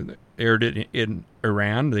 aired it in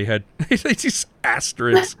Iran. They had these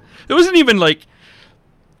asterisks. It wasn't even like.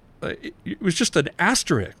 It was just an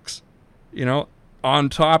asterisk, on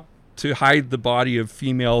top to hide the body of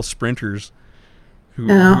female sprinters who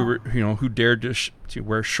were, who dared to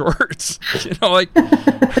wear shorts. All you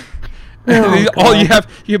have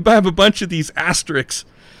a bunch of these asterisks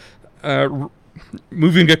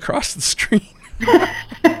moving across the screen.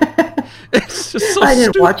 It's just so stupid. I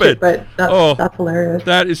didn't watch it, but that's hilarious.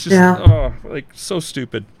 That is just so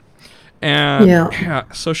stupid. And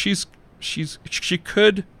so she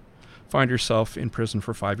could find herself in prison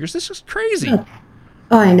for 5 years. This is crazy.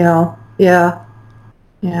 I know. Yeah.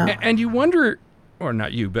 And you wonder, or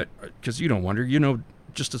not you, but because you don't wonder,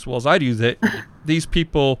 just as well as I do, that these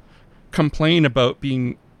people complain about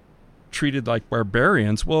being treated like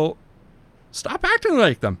barbarians. Well, stop acting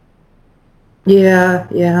like them. Yeah.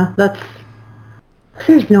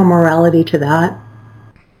 There's no morality to that.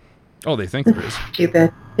 Oh, they think there is.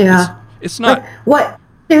 Stupid. Yeah. It's not. Like, what?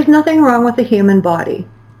 There's nothing wrong with the human body.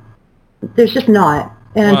 There's just not.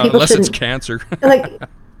 And people unless shouldn't... it's cancer.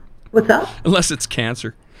 What's that? Unless it's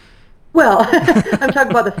cancer. Well, I'm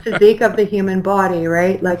talking about the physique of the human body,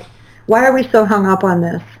 right? Like, why are we so hung up on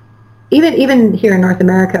this? Even here in North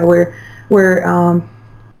America, where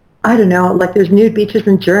I don't know, like there's nude beaches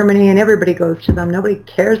in Germany and everybody goes to them. Nobody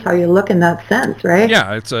cares how you look in that sense, right?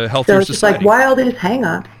 Yeah, it's a healthier society. So it's just society. like, why all these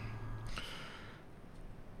hang-ups?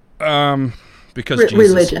 Because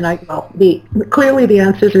religion. Clearly the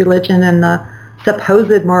answer is religion, and the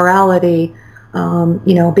supposed morality,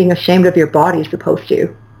 being ashamed of your body is supposed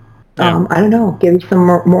to, I don't know, give you some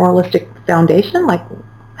moralistic foundation. Like,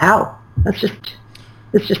 how? It's just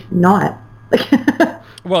not.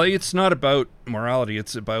 Well, it's not about morality.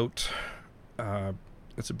 It's about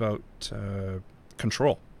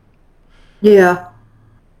control. Yeah.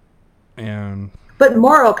 But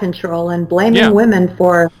moral control and blaming women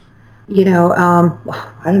for, I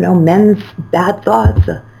don't know, men's bad thoughts.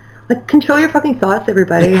 Control your fucking thoughts,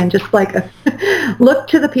 everybody, and just look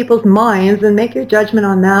to the people's minds and make your judgment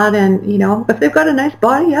on that. And if they've got a nice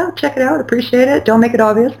body, check it out, appreciate it. Don't make it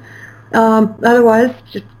obvious. Otherwise,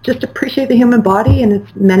 just appreciate the human body in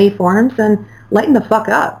its many forms and lighten the fuck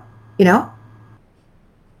up.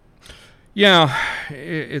 Yeah,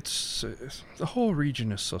 it's the whole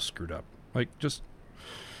region is so screwed up.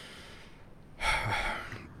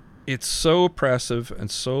 It's so oppressive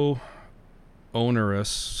and so onerous.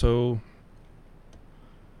 So,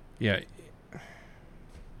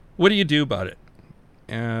 what do you do about it?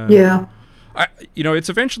 It's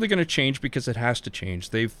eventually going to change because it has to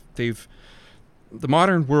change. The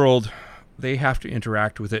modern world, they have to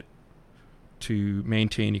interact with it to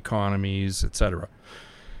maintain economies, etc.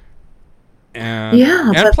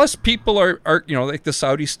 And plus, people are like the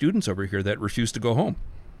Saudi students over here that refuse to go home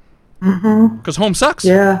because home sucks.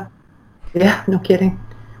 Yeah, no kidding.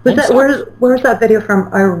 Where's that video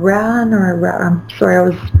from? Iran or Iraq? I'm sorry, I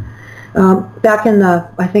was back in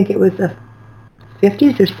I think it was the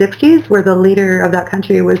 50s or 60s, where the leader of that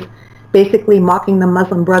country was basically mocking the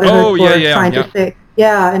Muslim Brotherhood for trying to say,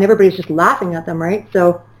 and everybody's just laughing at them, right?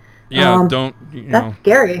 So Yeah, don't, that's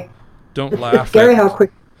scary. Don't It's laugh scary how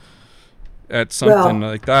quick. at something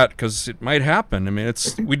like that, because it might happen. I mean,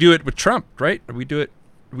 we do it with Trump, right? We did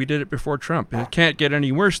it before Trump, and it can't get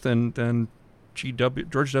any worse than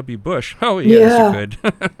George W. Bush. Oh yes, you could.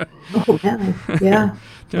 Oh man,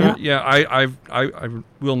 yeah. I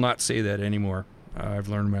will not say that anymore. I've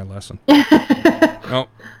learned my lesson. No.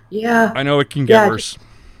 Yeah. I know it can get worse.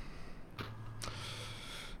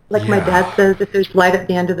 Like my dad says, if there's light at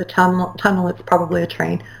the end of the tunnel, it's probably a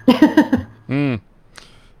train.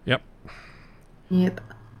 Yep. Yep.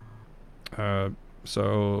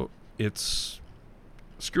 So it's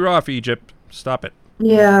screw off, Egypt. Stop it.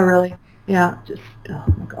 Yeah, really. Yeah. Just, oh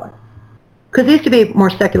my God. Because it used to be more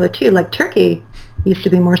secular too. Like Turkey used to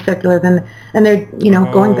be more secular and they're,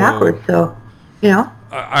 going backwards. So,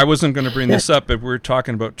 I wasn't going to bring this up, but we're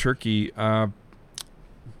talking about Turkey.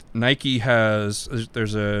 Nike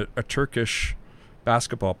there's a Turkish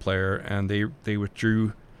basketball player, and they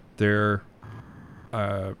withdrew their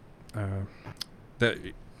the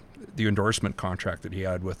endorsement contract that he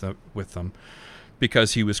had with them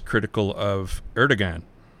because he was critical of Erdogan,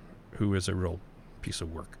 who is a real piece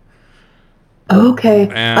of work. Okay.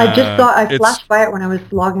 I flashed by it when I was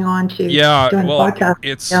logging on to doing the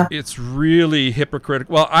podcast. It's really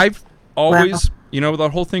hypocritical. Well, I've always, the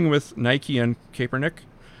whole thing with Nike and Kaepernick,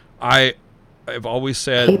 I've always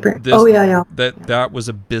said that was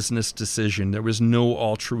a business decision. There was no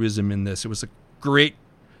altruism in this. It was a great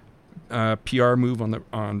PR move on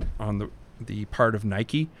the part of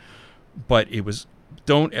Nike, but it was,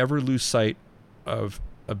 don't ever lose sight of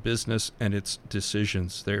a business and its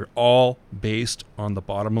decisions. They're all based on the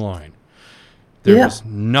bottom line. There was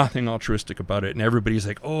nothing altruistic about it, and everybody's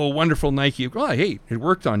like, "Oh, wonderful Nike!" Well, hey, it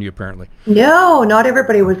worked on you apparently. No, not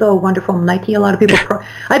everybody was. Oh, wonderful Nike. A lot of people.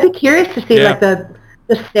 I'd be curious to see like the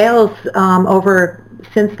sales over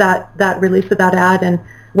since that release of that ad and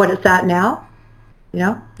what it's at now.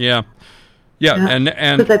 Yeah, and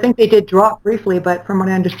because I think they did drop briefly, but from what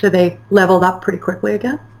I understood, they leveled up pretty quickly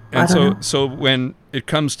again. And so when it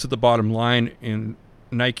comes to the bottom line in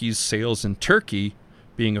Nike's sales in Turkey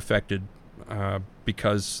being affected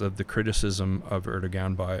because of the criticism of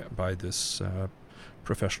Erdogan by this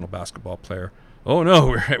professional basketball player. Oh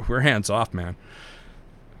no, we're hands off, man.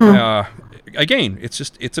 Again,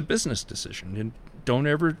 it's a business decision, and don't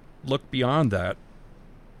ever look beyond that.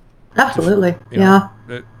 Absolutely, It's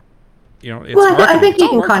I think you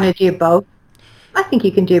can kind of do both. I think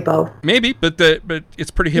you can do both. Maybe, but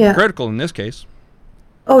it's pretty hypocritical in this case.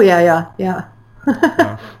 Oh yeah.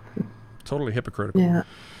 Totally hypocritical. Yeah.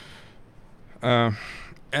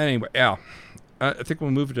 Anyway, I think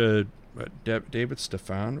we'll move to David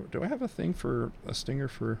Stephan. Do I have a thing for a stinger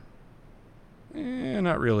for?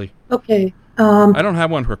 Not really. Okay. I don't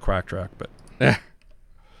have one for Quack Track, but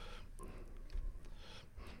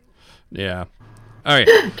yeah. All right.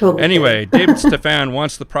 Totally. Anyway, David Stephan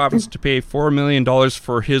wants the province to pay $4 million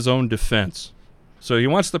for his own defense. So he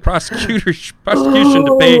wants the prosecution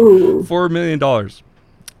to pay $4 million.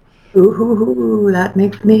 Ooh, that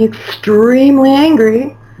makes me extremely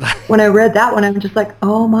angry. When I read that one, I'm just like,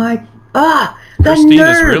 oh my, the Christine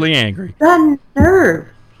nerve. is really angry. The nerve.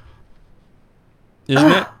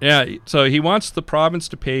 Isn't it? Yeah. So he wants the province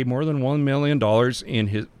to pay more than $1 million in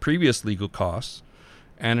his previous legal costs,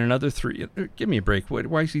 and another give me a break. Why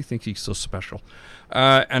does he think he's so special?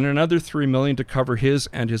 And another $3 million to cover his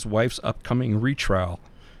and his wife's upcoming retrial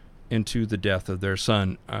into the death of their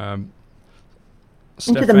son.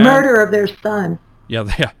 Into the murder of their son.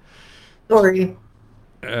 Yeah. Sorry.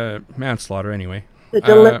 Manslaughter, anyway.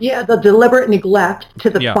 The deliberate neglect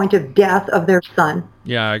to the point of death of their son.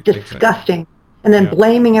 Yeah. Disgusting. And then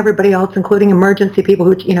blaming everybody else, including emergency people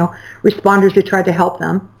who, responders who tried to help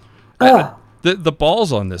them. The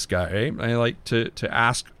balls on this guy, eh? I like to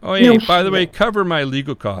ask, by the way, cover my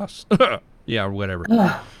legal costs. Yeah, or whatever.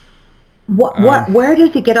 Where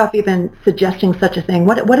does he get off even suggesting such a thing?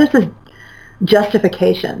 What is his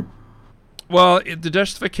justification? Well, the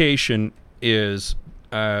justification is,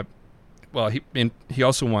 he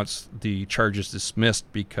also wants the charges dismissed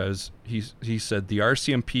because he said the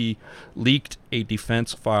RCMP leaked a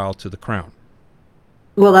defense file to the Crown.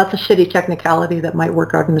 Well, that's a shitty technicality that might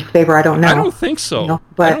work out in his favor. I don't know. I don't think so.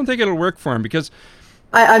 But I don't think it'll work for him because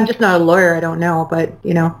I'm just not a lawyer. I don't know, but if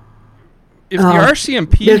the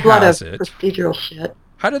RCMP there's a lot of it, procedural shit.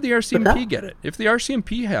 How did the RCMP get it? If the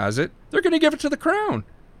RCMP has it, they're going to give it to the Crown.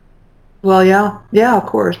 Well, yeah, of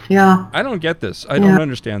course, yeah. I don't get this. I don't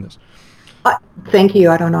understand this. Thank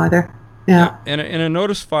you. I don't know either. Yeah. In a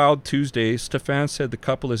notice filed Tuesday, Stephan said the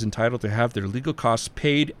couple is entitled to have their legal costs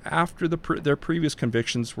paid after their previous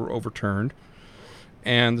convictions were overturned,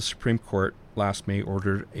 and the Supreme Court last May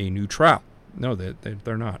ordered a new trial. No,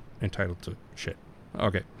 they're not entitled to shit.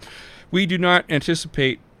 Okay. We do not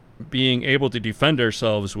anticipate being able to defend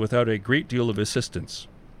ourselves without a great deal of assistance.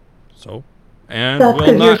 So, and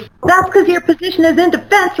will not... That's because your position is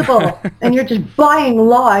indefensible, and you're just buying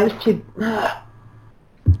lies to,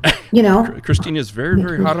 Christine is very,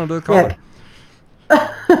 very hot under the collar.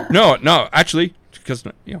 No, actually, because,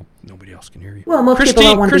 nobody else can hear you. Well, most people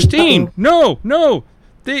don't want Christine, to no.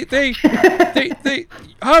 They,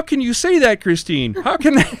 how can you say that, Christine? How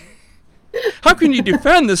can you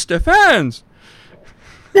defend the Stephans?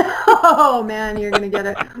 Oh, man, you're going to get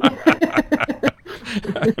it.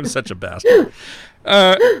 I'm such a bastard.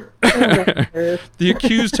 The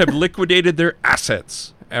accused have liquidated their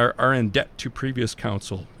assets, are in debt to previous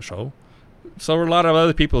counsel. So are a lot of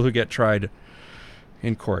other people who get tried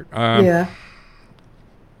in court. Yeah.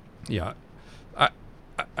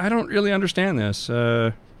 I don't really understand this.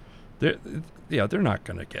 They're not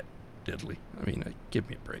going to get diddly. I mean, give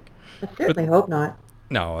me a break. I certainly hope not.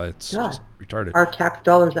 No, it's just retarded. Our tax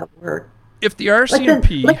dollars at work. If the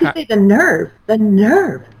RCMP... Like you say, the nerve.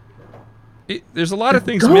 There's a lot of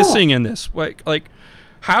things missing in this. Like,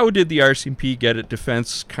 how did the RCMP get a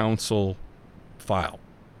defense counsel file?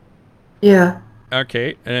 Yeah.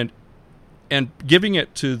 Okay, and giving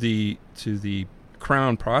it to the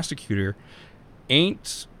Crown prosecutor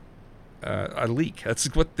ain't a leak.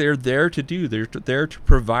 That's what they're there to do. They're there to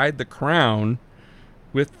provide the Crown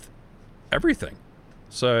with everything.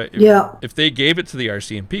 So if they gave it to the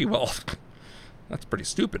RCMP, well, that's pretty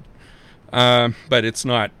stupid. But it's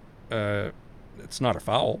not a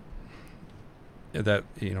foul. That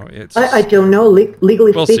it's. I don't know.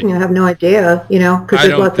 Legally speaking, I have no idea. I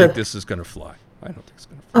don't think this is going to fly.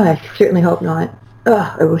 I certainly hope not.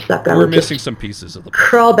 I wish that guy. We're missing some pieces of the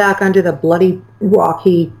crawl back under the bloody rock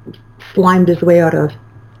he slimed his way out of.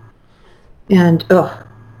 And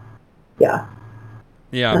yeah.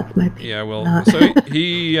 That's my opinion. Yeah. Well, so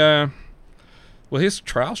he his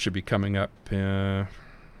trial should be coming up. When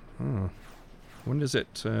is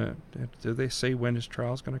it? Do they say when his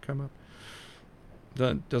trial is going to come up?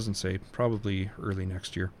 Doesn't say. Probably early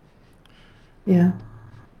next year. Yeah.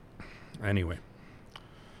 Anyway.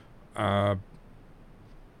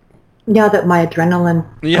 Now that my adrenaline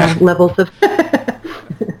levels have...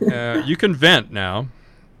 you can vent now.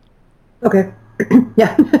 Okay.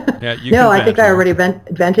 Yeah. You no, I think I already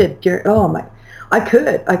vented. I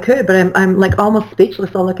could, but I'm like almost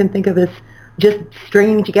speechless. All I can think of is just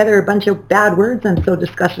stringing together a bunch of bad words. I'm so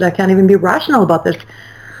disgusted I can't even be rational about this.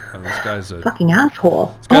 This guy's a fucking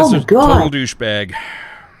asshole. This guy's my a God. total douchebag.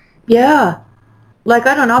 Yeah. Like,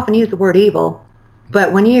 I don't often use the word evil,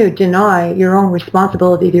 but when you deny your own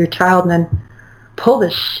responsibility to your child and then pull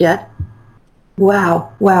this shit,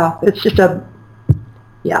 wow. It's just a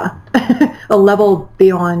level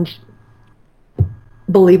beyond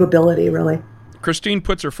believability, really. Christine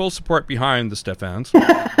puts her full support behind the Stephans. This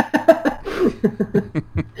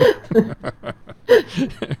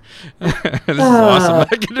is awesome.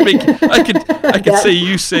 I could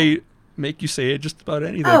make you say it just about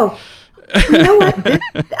anything. Oh, you know what?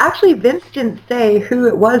 Actually, Vince didn't say who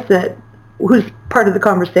it was who's part of the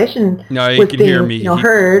conversation. No, he can hear me.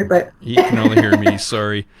 Heard, but he can only hear me.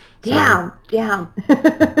 Sorry. Damn. Yeah,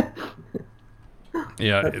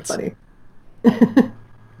 That's funny.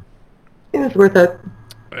 It was worth a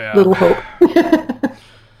little hope.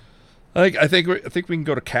 I think we can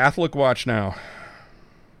go to Catholic Watch now.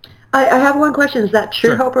 I have one question. Is that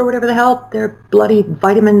True Hope or whatever the hell, their bloody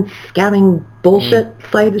vitamin scamming bullshit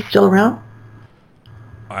site is still around?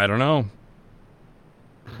 I don't know.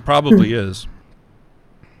 Probably is.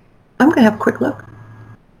 I'm going to have a quick look.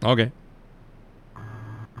 Okay.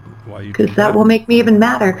 Why you? Because that will make me even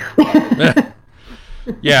madder.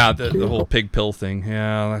 Yeah, the whole pig pill thing.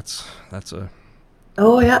 Yeah, that's a...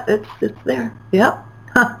 Oh, yeah, it's there. Yep.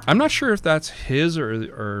 Huh. I'm not sure if that's his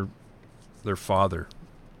or their father.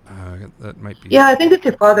 That might be... Yeah, I think it's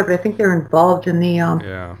their father, but I think they're involved in the...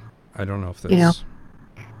 yeah, I don't know if that's...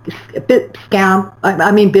 a bit scam.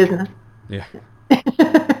 I mean business. Yeah.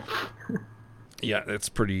 Yeah, it's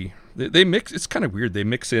pretty... They mix... It's kind of weird. They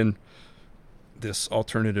mix in this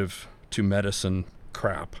alternative to medicine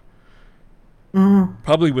crap.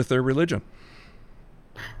 Probably with their religion.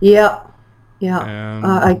 Yeah.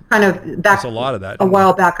 I kind of... There's a lot of that. A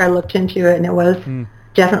while back I looked into it, and it was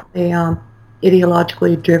definitely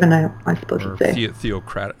ideologically driven, I suppose you'd say.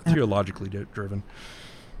 Theologically driven.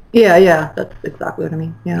 Yeah, that's exactly what I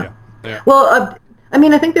mean. Yeah. Well, I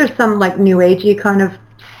mean, I think there's some like new agey kind of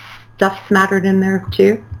stuff smattered in there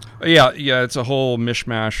too. Yeah, it's a whole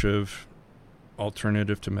mishmash of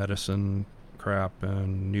alternative to medicine crap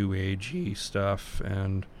and new agey stuff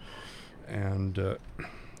and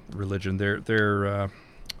religion. They're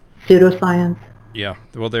Pseudoscience. yeah.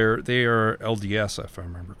 Well, they are LDS, if I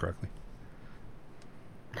remember correctly.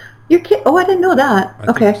 You're kidding? Oh, I didn't know that.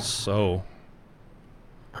 I think so.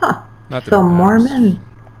 Huh. Not that So it matters. Mormon.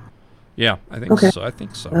 Yeah, I think Okay. so. I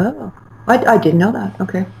think so. Oh, I didn't know that.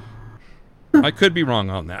 Okay. I could be wrong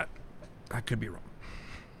on that. I could be wrong.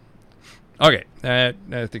 Okay, I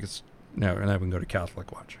think it's now we can go to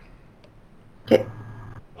Catholic Watch. Okay.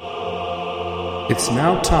 It's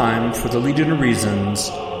now time for the Legion of Reasons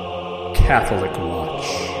Catholic Watch.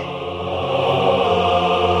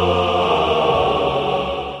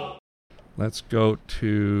 Let's go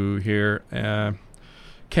to here.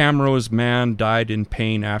 Camrose man died in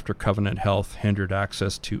pain after Covenant Health hindered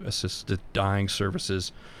access to assisted dying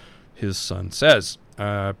services, his son says.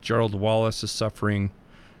 Gerald Wallace's suffering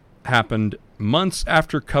happened months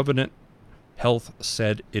after Covenant Health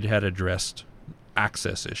said it had addressed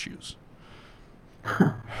access issues.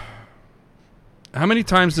 How many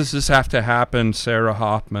times does this have to happen, Sarah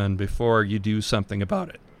Hoffman, before you do something about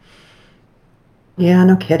it? Yeah,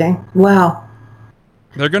 no kidding. Wow.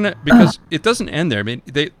 They're gonna, because it doesn't end there. I mean,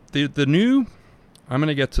 the new. I'm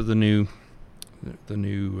gonna get to the new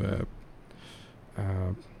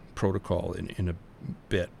protocol in a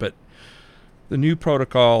bit, but the new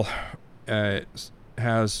protocol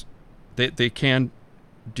has they can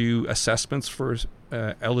do assessments for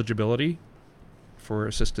eligibility for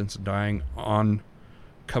assistance in dying on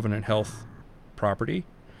Covenant Health property.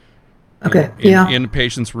 Okay. In a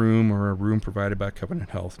patient's room or a room provided by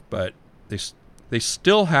Covenant Health, but they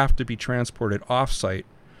still have to be transported off-site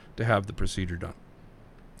to have the procedure done.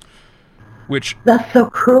 Which That's so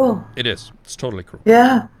cruel. it is. It's totally cruel.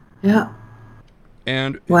 Yeah. Yeah.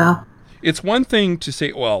 And Wow. it's one thing to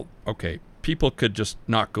say, well, okay, people could just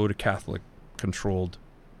not go to Catholic-controlled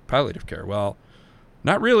palliative care. Well,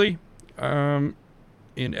 not really.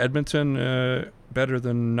 In Edmonton, better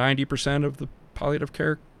than 90% of the palliative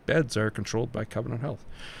care beds are controlled by Covenant Health.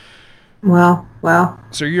 Wow. Wow.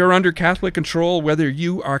 So you're under Catholic control whether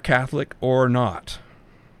you are Catholic or not.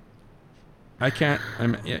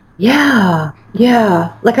 Yeah.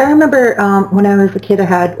 Yeah. Like I remember when I was a kid, I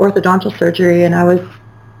had orthodontal surgery, and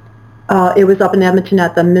it was up in Edmonton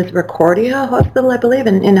at the Misericordia Hospital, I believe.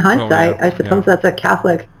 And in hindsight, I suppose that's a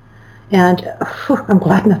Catholic. And I'm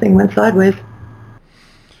glad nothing went sideways.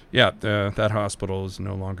 Yeah, that hospital is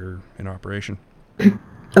no longer in operation.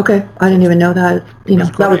 Okay, I didn't even know that.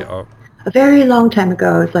 That was a very long time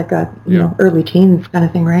ago. It was like a early teens kind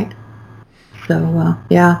of thing, right? So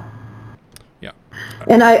yeah. Yeah.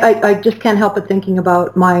 And I just can't help but thinking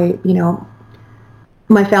about my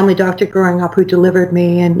my family doctor growing up who delivered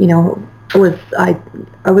me, and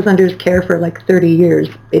I was under his care for like 30 years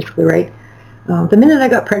basically, right? The minute I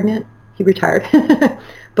got pregnant, he retired.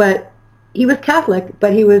 But he was Catholic,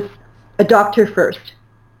 but he was a doctor first.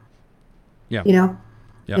 Yeah.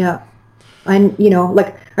 Yeah. And,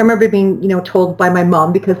 like, I remember being, told by my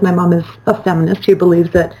mom, because my mom is a feminist who believes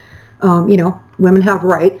that, women have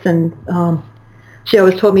rights. And she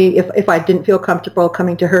always told me if I didn't feel comfortable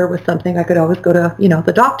coming to her with something, I could always go to,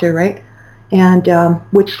 the doctor, right? And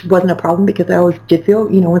which wasn't a problem, because I always did feel,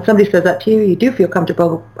 when somebody says that to you, you do feel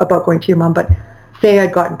comfortable about going to your mom. But say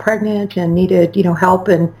I'd gotten pregnant and needed, help,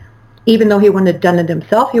 and even though he wouldn't have done it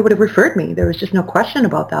himself, he would have referred me. There was just no question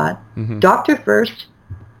about that. Mm-hmm. Doctor first,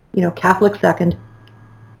 Catholic second.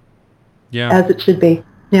 Yeah. As it should be.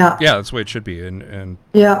 Yeah. Yeah, that's the way it should be. And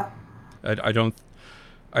yeah. I don't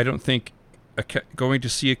think going to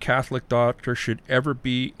see a Catholic doctor should ever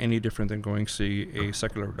be any different than going to see a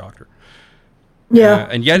secular doctor. Yeah.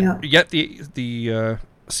 And yet the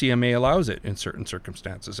CMA allows it in certain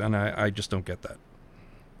circumstances, and I just don't get that.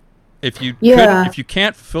 If you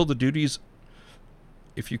can't fulfill the duties,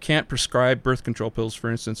 if you can't prescribe birth control pills, for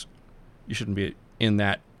instance, you shouldn't be in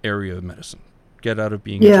that area of medicine. Get out of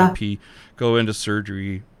being a GP, go into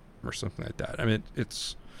surgery or something like that. I mean,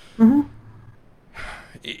 it's... Mm-hmm.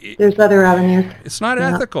 There's other avenues. It's not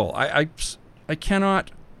ethical. I cannot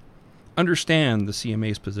understand the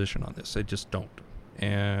CMA's position on this. I just don't.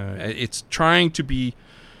 And it's trying to be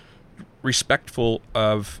respectful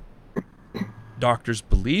of doctors'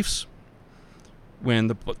 beliefs when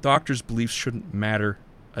the doctor's beliefs shouldn't matter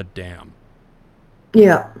a damn.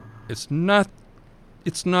 Yeah. It's not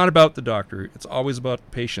about the doctor. It's always about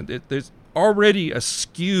the patient. There's already a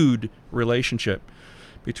skewed relationship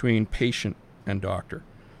between patient and doctor.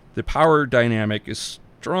 The power dynamic is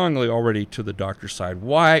strongly already to the doctor's side.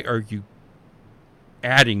 Why are you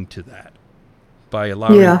adding to that by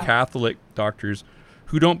allowing Catholic doctors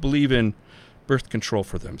who don't believe in birth control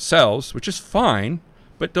for themselves, which is fine,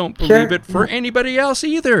 but don't believe it for anybody else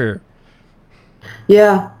either.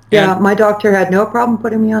 Yeah. Yeah. My doctor had no problem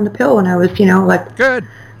putting me on the pill when I was, Good.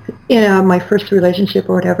 My first relationship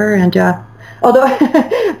or whatever. And although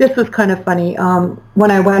this was kind of funny,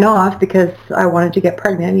 when I went off because I wanted to get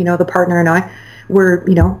pregnant, the partner and I were,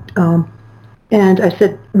 and I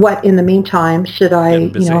said, what in the meantime should I,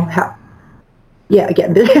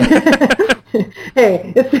 getting busy.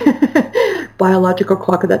 Hey, it's biological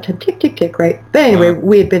clock at that time, tick, tick, tick, right? But anyway,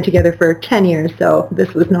 we had been together for 10 years, so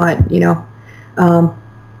this was not,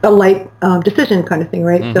 a light decision kind of thing,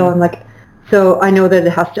 right? Mm-hmm. So I'm like, so I know that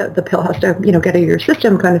the pill has to, get out of your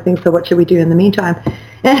system kind of thing, so what should we do in the meantime?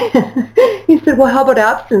 And he said, well, how about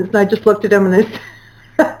abstinence? And I just looked at him and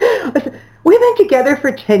I said, we've been together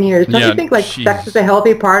for 10 years. Don't you think, sex is a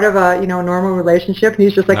healthy part of a, normal relationship? And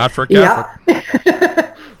he's just like, not for Catholic. Yeah.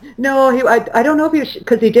 No, I don't know if he was,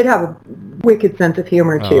 because he did have a wicked sense of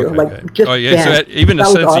humor, too. Okay. So even a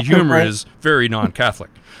sense of humor is very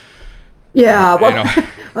non-Catholic. Yeah,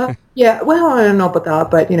 well, yeah, well, I don't know about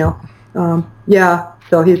that, but, yeah.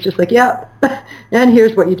 So he's just like, yeah, and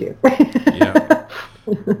here's what you do. Yeah.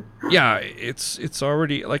 Yeah, it's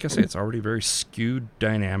already, like I say, it's already very skewed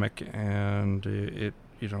dynamic, and it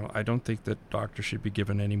I don't think that doctors should be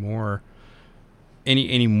given any moral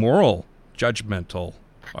judgmental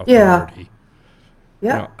authority.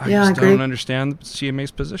 Yeah. I just don't understand the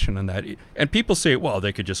CMA's position on that. And people say, well,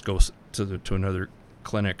 they could just go to another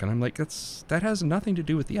clinic, and I'm like, that has nothing to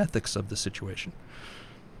do with the ethics of the situation.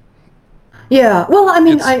 Yeah, well, I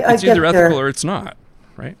mean, it's either ethical or it's not,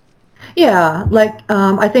 right? Yeah,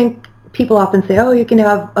 I think people often say, oh, you can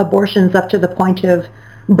have abortions up to the point of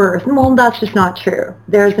birth. Well, that's just not true.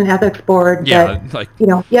 There's an ethics board that,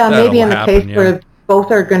 maybe in the case where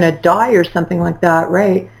both are going to die or something like that,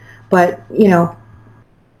 right? But,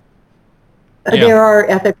 there are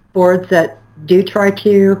ethics boards that do try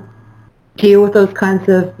to deal with those kinds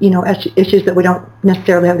of, issues that we don't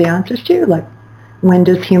necessarily have the answers to, like when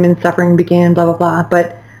does human suffering begin, blah, blah, blah.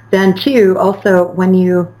 But then, too, also when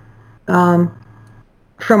you, from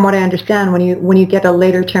what I understand, when you get a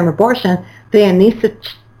later term abortion, they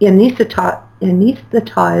anesthetize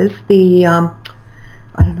the, I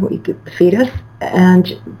don't know what the fetus,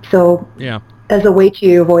 and so as a way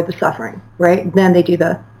to avoid the suffering, right? Then they do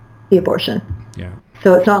the abortion. Yeah.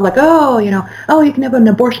 So it's not like, you can have an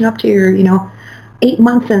abortion up to your, 8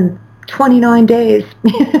 months and 29 days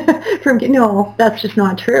no, that's just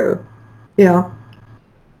not true, Yeah,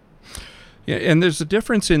 and there's a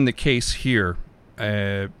difference in the case here,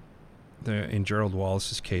 in Gerald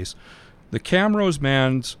Wallace's case. The Camrose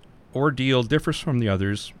man's ordeal differs from the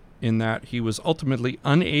others in that he was ultimately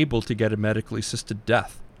unable to get a medically assisted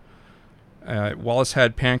death. Wallace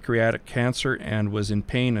had pancreatic cancer and was in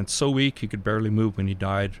pain and so weak he could barely move when he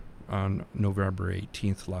died on November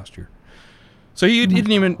 18th last year. So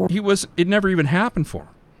it never even happened for him.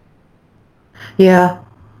 Yeah.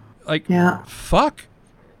 Fuck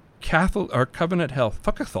Catholic or Covenant Health.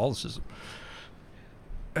 Fuck Catholicism.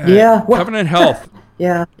 Covenant Health.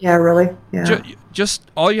 Yeah, really. Yeah. Just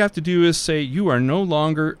all you have to do is say you are no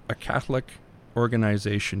longer a Catholic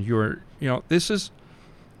organization. You are, this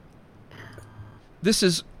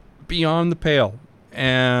is beyond the pale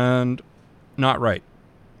and not right.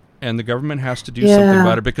 And the government has to do something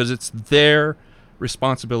about it because it's their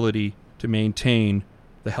responsibility to maintain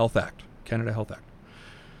the Health Act, Canada Health Act.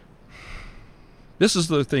 This is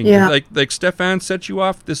the thing. Yeah. Like Stephan sets you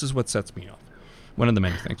off, this is what sets me off. One of the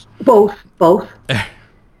many things. Both.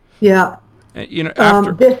 Yeah.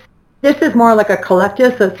 After this is more like a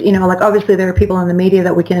collective. So it's, obviously there are people in the media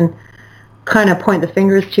that we can kind of point the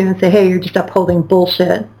fingers to and say, hey, you're just upholding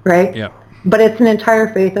bullshit, right? Yeah. But it's an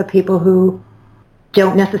entire faith of people who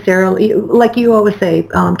don't necessarily, like you always say,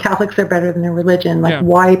 Catholics are better than their religion.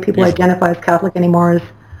 Why people identify as Catholic anymore is,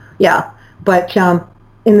 But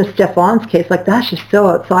in the Stephan's case, that's just so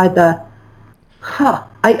outside the,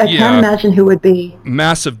 I can't imagine who would be.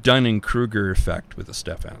 Massive Dunning-Kruger effect with the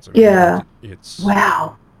Stephans. It's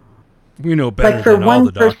wow. We know better than all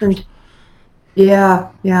the doctors. Person,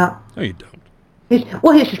 yeah. No, you don't. He's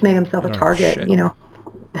just made himself a target,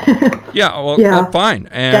 Fine.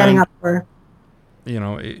 And standing up for.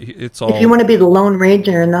 It's all. If you want to be the Lone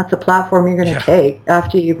Ranger and that's a platform you're going to take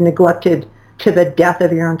after you've neglected to the death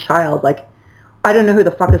of your own child, I don't know who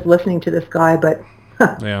the fuck is listening to this guy, but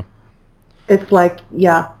it's like,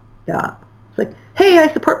 it's like, hey,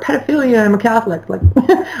 I support pedophilia. I'm a Catholic.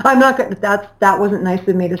 I'm not going. That wasn't nice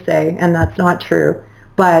of me to say, and that's not true.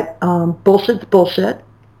 But bullshit's bullshit,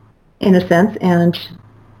 in a sense, and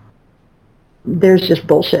there's just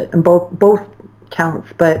bullshit, and both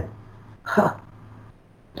counts. But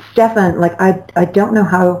Stephan, like, I don't know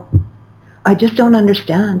how, I just don't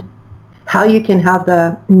understand how you can have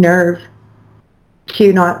the nerve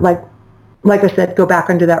to not, like I said, go back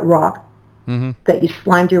under that rock that you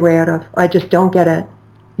slimed your way out of. I just don't get it,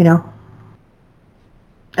 you know.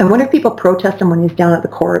 I wonder if people protest him when he's down at the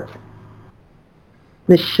courts.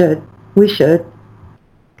 We should.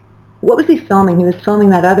 What was he filming? He was filming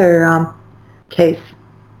that other case,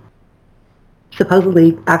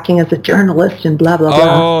 supposedly acting as a journalist and blah, blah,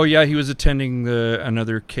 blah. Oh, yeah, he was attending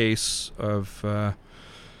another case of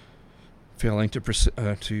failing to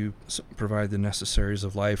provide the necessaries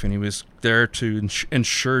of life, and he was there to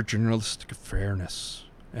ensure journalistic fairness.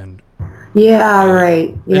 And yeah,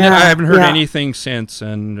 right. Yeah, and I haven't heard anything since,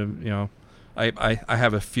 and I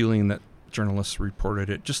have a feeling that journalists reported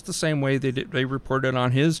it just the same way they reported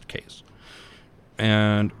on his case,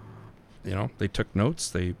 and they took notes,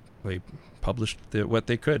 they published what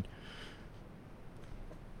they could.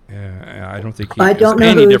 I don't think he was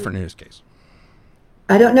any different in his case.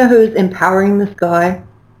 I don't know who's empowering this guy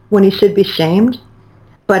when he should be shamed,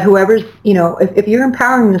 but whoever's, if you're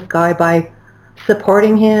empowering this guy by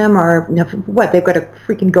supporting him, or what, they've got a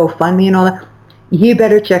freaking GoFundMe and all that, you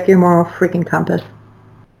better check your moral freaking compass.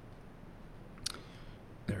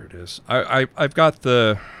 There it is. I've got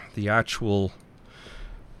the actual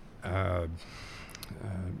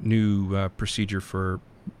new procedure for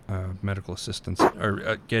medical assistance,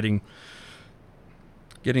 or getting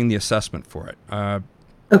the assessment for it.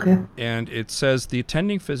 Okay. And it says the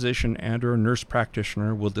attending physician and or nurse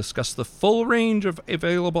practitioner will discuss the full range of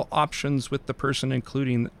available options with the person,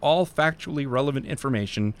 including all factually relevant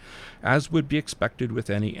information, as would be expected with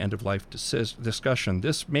any end-of-life discussion.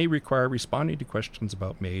 This may require responding to questions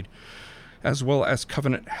about MAID, as well as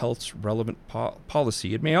Covenant Health's relevant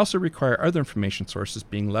policy. It may also require other information sources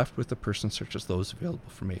being left with the person, such as those available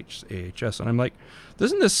from AHS. And I'm like,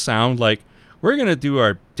 doesn't this sound like we're going to do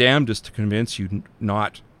our damnedest to convince you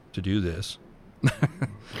not to do this?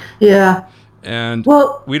 Yeah. And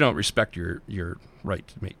we don't respect your right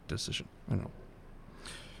to make a decision. I know.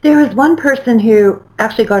 There was one person who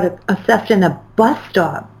actually got assessed in a bus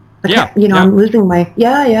stop. Yeah. I'm losing my...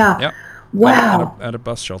 Yeah. Wow. At a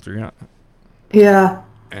bus shelter, yeah. Yeah.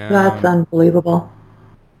 That's unbelievable.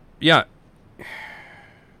 Yeah.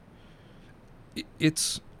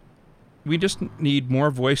 We just need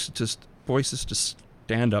more voices to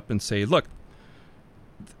stand up and say, look,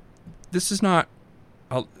 this is not,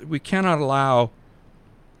 we cannot allow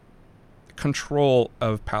control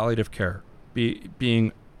of palliative care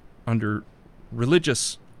being under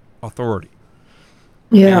religious authority.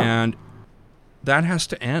 Yeah. And that has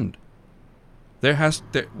to end. We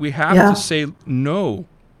have to say no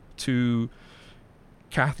to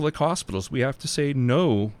Catholic hospitals. We have to say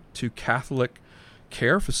no to Catholic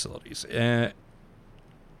care facilities. And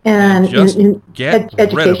just get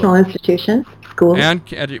educational institutions, schools. And,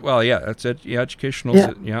 that's it. Yeah, educational.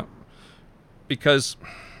 Yeah. Because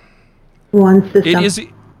one system. It is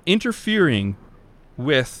interfering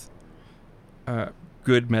with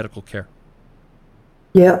good medical care.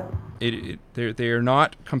 Yeah. They are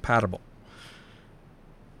not compatible.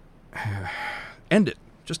 End it.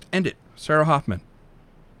 Just end it. Sarah Hoffman.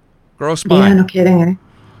 Grow a spine. Yeah, no kidding, eh?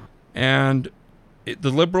 And the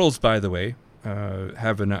Liberals, by the way,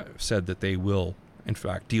 have said that they will, in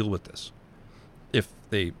fact, deal with this if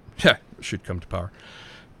they should come to power.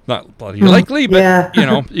 Not bloody likely, but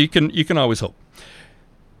you can always hope.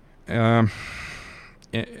 If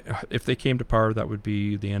they came to power, that would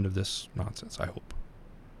be the end of this nonsense, I hope.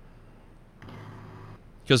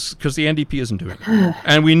 Because the NDP isn't doing it.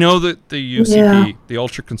 And we know that the UCP, the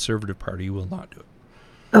ultra-conservative party, will not do it.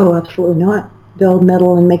 Oh, absolutely not. They'll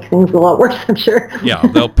meddle and make things a lot worse, I'm sure. Yeah,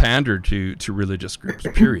 they'll pander to religious groups,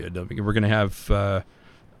 period. I mean, we're going to have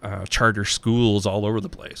charter schools all over the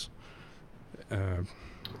place.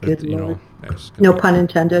 Good Lord. No pun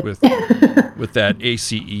intended. With that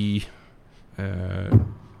ACE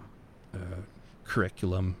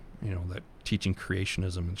curriculum, that teaching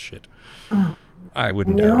creationism and shit. Oh. I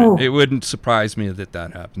wouldn't doubt it. It wouldn't surprise me that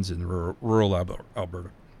happens in rural Alberta.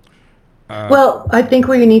 Well, I think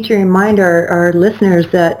we need to remind our listeners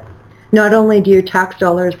that not only do your tax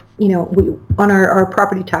dollars, we on our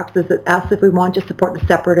property taxes, it asks if we want to support the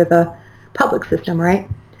separate of the public system, right?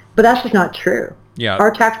 But that's just not true. Yeah. Our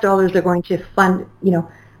tax dollars are going to fund,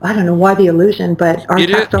 I don't know why the illusion, but our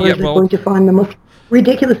tax dollars are going to fund the most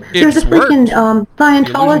ridiculous. There's a freaking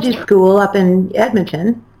Scientology school up in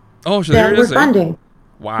Edmonton. Oh, so there it is. We're funding.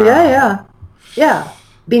 Wow. Yeah.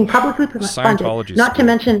 Being publicly funded. Not to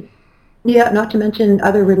mention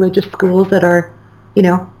other religious schools that are,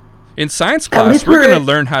 In science At class, least we're going to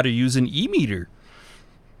learn how to use an e-meter.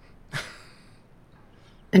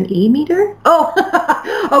 An e-meter?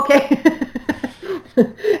 Oh, okay.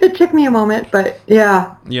 It took me a moment, but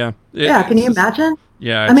yeah. Yeah. Yeah, can you imagine?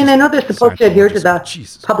 Yeah. I mean, I know they're supposed to adhere to the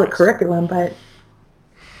Jesus public Christ. curriculum, but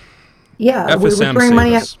yeah, we're FSM throwing save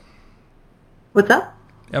money us. at... What's that?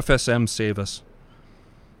 FSM save us.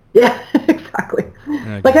 Yeah, exactly.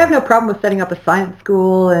 Like, I have no problem with setting up a science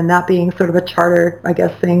school and that being sort of a charter, I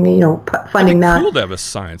guess, thing, you know, funding It'd be that. cool to have a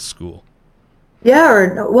science school. Yeah,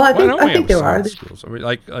 or, well, I think there are. Schools? Are we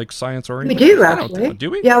like science We oriented? do, actually. Do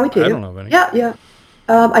we? Yeah, we do. I don't know of any. Yeah.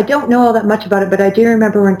 I don't know all that much about it, but I do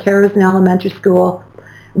remember when Kara was in elementary school,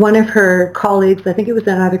 one of her colleagues, I think it was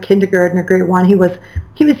in either kindergarten or grade 1, he was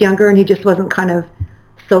younger and he just wasn't kind of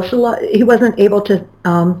social. He wasn't able to,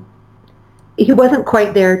 he wasn't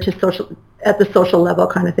quite there to at the social level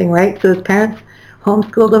kind of thing, right? So his parents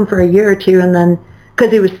homeschooled him for a year or two, and then,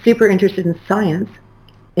 because he was super interested in science,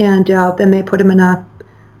 and then they put him in a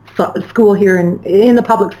school here in the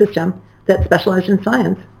public system that specialized in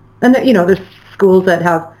science. And you know, there's schools that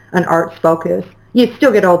have an arts focus. You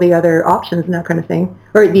still get all the other options and that kind of thing,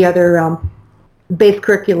 or the other base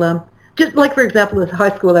curriculum. Just like, for example, this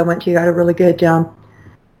high school I went to had a really good,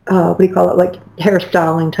 what do you call it, like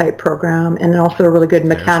hairstyling type program, and also a really good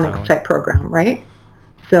mechanics type program, right?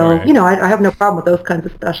 So, right. You know, I have no problem with those kinds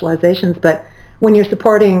of specializations, but when you're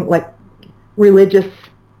supporting like religious,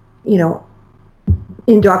 you know,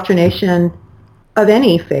 indoctrination of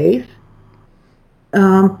any faith,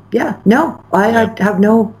 I have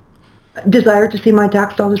no desire to see my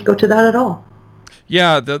tax dollars go to that at all.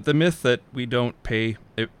 Yeah, the myth that we don't pay,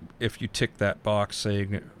 if you tick that box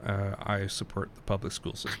saying I support the public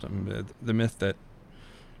school system, the myth that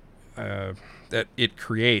that it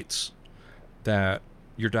creates that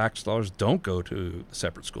your tax dollars don't go to the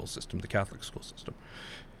separate school system, the Catholic school system.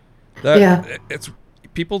 It's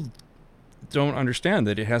people don't understand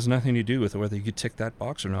that it has nothing to do with whether you could tick that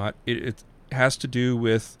box or not. It has to do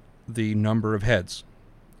with the number of heads,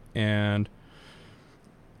 and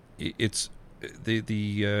it's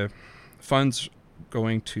the funds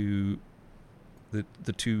going to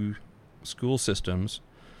the two school systems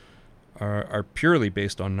are purely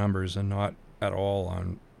based on numbers and not at all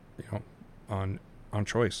on, you know, on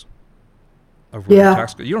choice of where your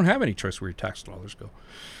tax. You don't have any choice where your tax dollars go.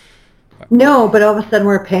 No, but all of a sudden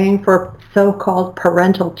we're paying for so-called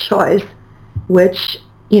parental choice, which,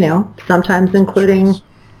 you know, sometimes includes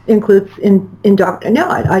indoctrination. No,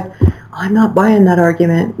 I'm not buying that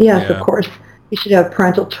argument. Yes, of course, you should have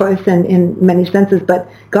parental choice in many senses, but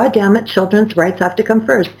God damn it, children's rights have to come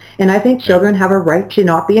first. And I think children have a right to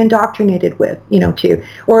not be indoctrinated with, you know,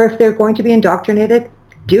 or if they're going to be indoctrinated,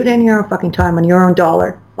 do it in your own fucking time, on your own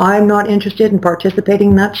dollar. I'm not interested in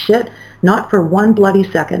participating in that shit, not for one bloody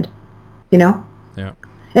second. You know? Yeah.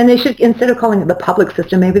 And they should, instead of calling it the public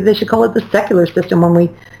system, maybe they should call it the secular system when we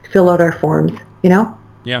fill out our forms, you know?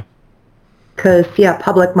 Yeah. Because,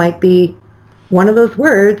 public might be one of those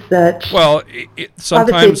words that... Well,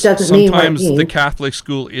 sometimes the Catholic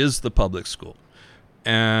school is the public school.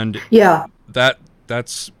 And that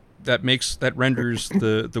renders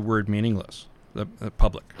the word meaningless, the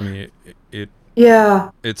public. I mean,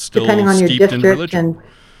 it's still depending on steeped your district in religion. And,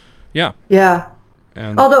 yeah.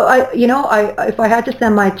 And although if I had to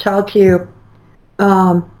send my child to,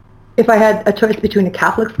 if I had a choice between a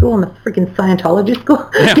Catholic school and a freaking Scientology school,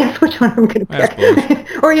 guess which one I'm going to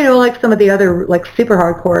pick? Or, you know, like some of the other, like, super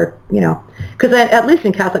hardcore, you know, because at least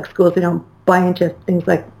in Catholic schools they don't buy into things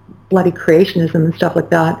like bloody creationism and stuff like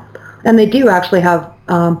that, and they do actually have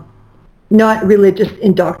not religious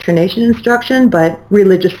indoctrination instruction, but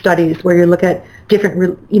religious studies where you look at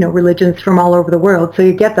different, religions from all over the world. So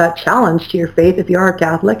you get that challenge to your faith if you are a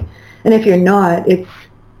Catholic. And if you're not, it's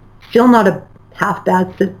still not a half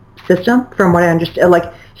bad system from what I understand.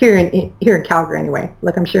 Like here in Calgary anyway.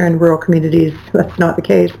 Like I'm sure in rural communities that's not the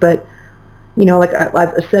case. But, you know, like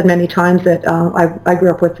I've said many times that I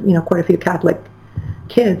grew up with, you know, quite a few Catholic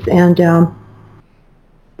kids. And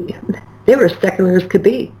they were as secular as could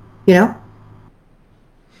be, you know?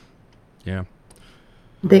 Yeah.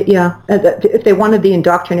 If they wanted the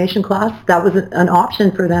indoctrination class, that was an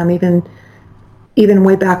option for them, even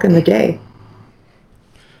way back in the day.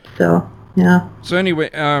 So, yeah. So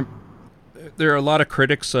anyway, there are a lot of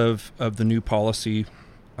critics of the new policy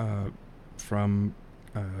from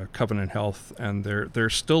Covenant Health, and they're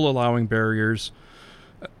still allowing barriers.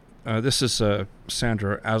 This is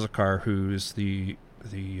Sandra Azakar, who is the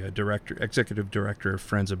executive director of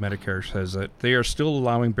Friends of Medicare, says that they are still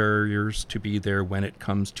allowing barriers to be there when it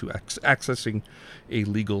comes to accessing a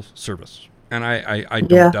legal service. And I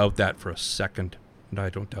don't doubt that for a second. and I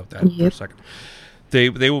don't doubt that for a second. They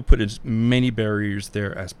will put as many barriers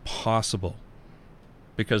there as possible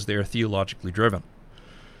because they are theologically driven.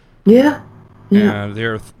 Yeah. Yeah. And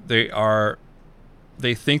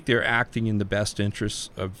they think they're acting in the best interests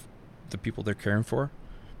of the people they're caring for,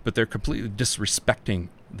 but they're completely disrespecting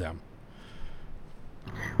them.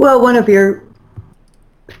 Well, one of your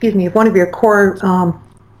core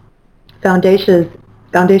foundations is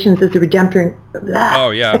the redemptive.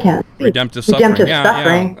 Oh yeah, I can't speak. Redemptive suffering.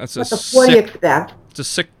 Yeah. That's what do you expect? It's a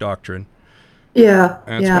sick doctrine. Yeah,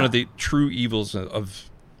 and it's one of the true evils of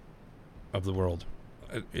the world.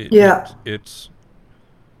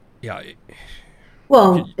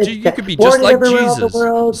 Well, you could be just like Jesus,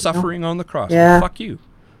 suffering on the cross. Yeah. Fuck you.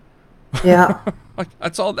 Yeah.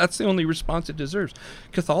 That's all. That's the only response it deserves.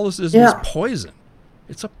 Catholicism is poison.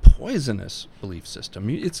 It's a poisonous belief system.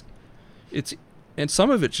 It's and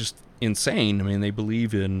some of it's just insane. I mean, they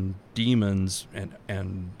believe in demons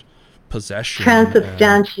and possession.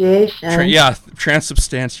 Transubstantiation.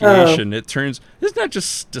 Transubstantiation. Isn't that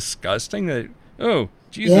just disgusting? That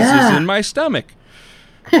Jesus is in my stomach.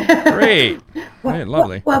 Great. Right,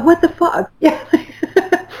 lovely. What the fuck? Yeah.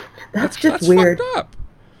 that's just weird. Fucked up.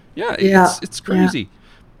 Yeah, it's crazy. Yeah.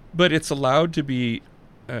 But it's allowed to be,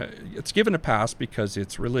 it's given a pass because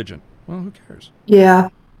it's religion. Well, who cares? Yeah.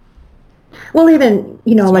 Well, even,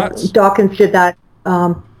 Dawkins did that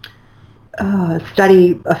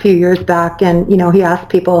study a few years back, and, he asked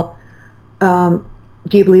people, do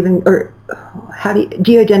you believe in, or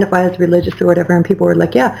do you identify as religious or whatever? And people were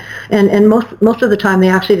like, yeah. And most of the time they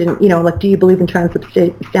actually didn't, do you believe in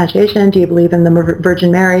transubstantiation? Do you believe in the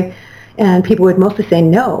Virgin Mary? And people would mostly say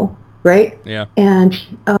no, right? Yeah. And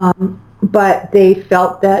but they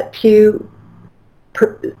felt that to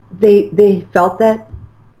be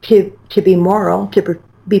moral, to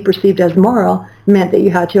be perceived as moral, meant that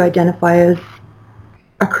you had to identify as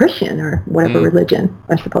a Christian or whatever religion,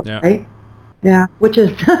 I suppose, right? Yeah, which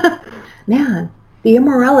is, man, the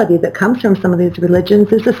immorality that comes from some of these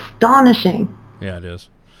religions is astonishing. Yeah, it is.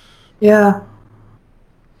 Yeah.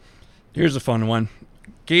 Here's a fun one.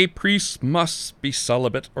 Gay priests must be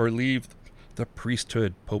celibate or leave the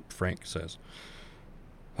priesthood, Pope Frank says.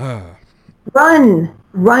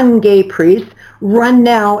 Run, gay priests. Run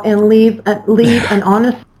now and lead an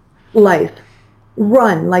honest life.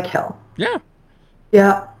 Run like hell. Yeah.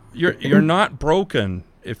 Yeah. You're not broken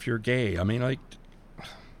if you're gay. I mean,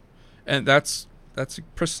 and that's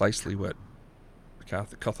precisely what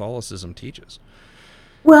Catholicism teaches.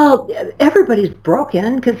 Well, everybody's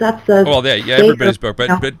broken because that's the. Well, yeah, everybody's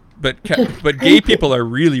broken, but gay people are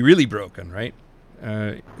really, really broken, right?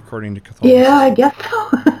 According to Catholicism. Yeah, I guess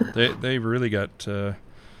so. they really got,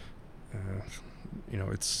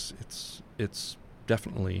 it's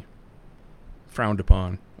definitely frowned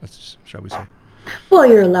upon, shall we say? Well,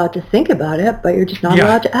 you're allowed to think about it, but you're just not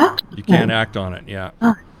allowed to act. You can't act on it. Yeah.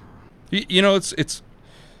 Oh. It's.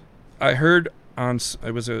 I heard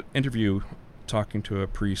it was an interview talking to a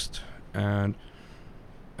priest, and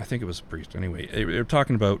I think it was a priest anyway. They were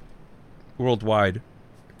talking about worldwide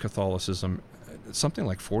Catholicism. Something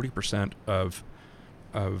like 40% of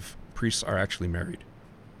priests are actually married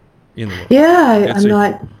in the world. Yeah, I'm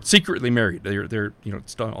not secretly married. They're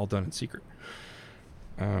it's all done in secret.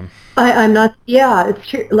 I'm not. Yeah, it's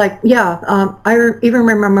true. I even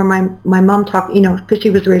remember my mom talking, because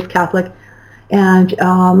she was raised Catholic, and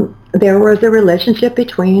there was a relationship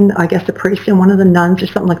between, I guess, a priest and one of the nuns or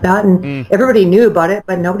something like that, and everybody knew about it,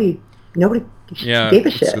 but nobody gave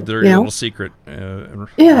a shit. It's their little secret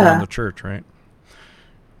around the church, right?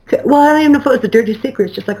 Well, I don't even know if it was a dirty secret.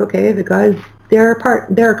 It's just like, okay, the guys, they're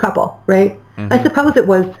a couple, right? Mm-hmm. I suppose it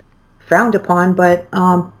was frowned upon, but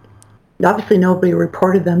obviously nobody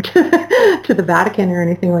reported them to the Vatican or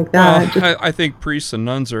anything like that. Well, I think priests and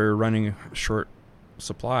nuns are running short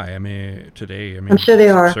supply. I mean, today. I'm sure they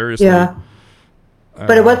are. Seriously. Yeah.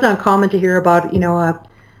 But it wasn't uncommon to hear about,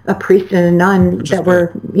 a priest and a nun that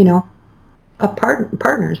were,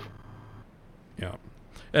 partners. Yeah.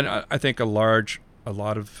 And I think a lot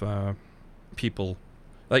of people,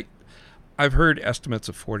 like, I've heard estimates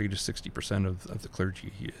of 40 to 60% of the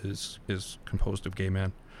clergy is composed of gay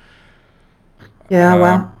men. Yeah,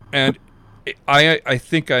 wow. And I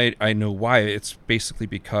think I know why. It's basically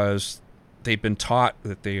because they've been taught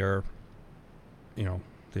that they are,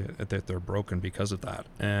 that they're broken because of that.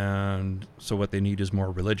 And so what they need is more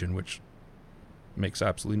religion, which makes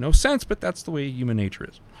absolutely no sense, but that's the way human nature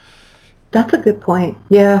is. That's a good point.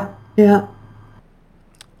 Yeah, yeah.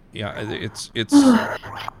 Yeah, it's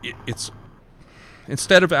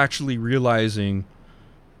instead of actually realizing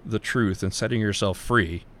the truth and setting yourself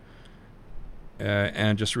free,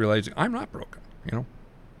 and just realizing I'm not broken. you know.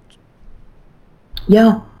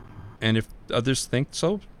 Yeah. And if others think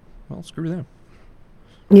so, well, screw them.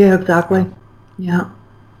 Yeah, exactly. Yeah.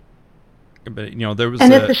 But, you know, there was...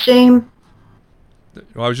 And it's a shame.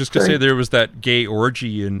 Well, I was just going to say there was that gay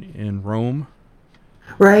orgy in Rome.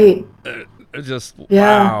 Right.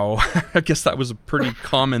 Wow. I guess that was a pretty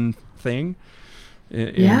common thing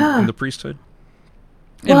in the priesthood.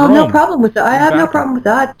 Well, no problem with that. I have no problem with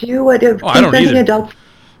that. Do what if consenting adults,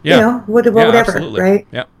 you know, whatever, absolutely. right?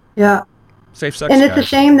 Yeah. Yeah. Safe sex, and it's a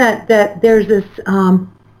shame that there's this,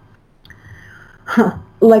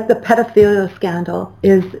 like the pedophilia scandal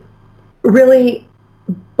is really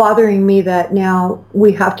bothering me, that now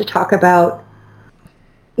we have to talk about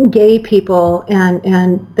gay people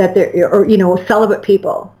and that there, or, you know, celibate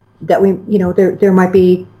people, that we, you know, there might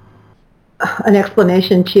be an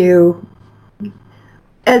explanation to,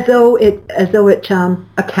 as though it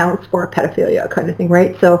accounts for pedophilia kind of thing,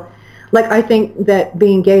 right? So, like, I think that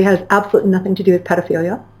being gay has absolutely nothing to do with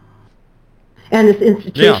pedophilia, and this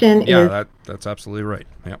institution is that's absolutely right.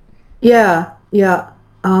 Yeah.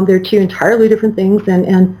 They're two entirely different things,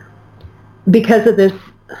 and because of this,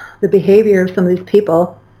 the behavior of some of these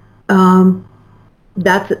people,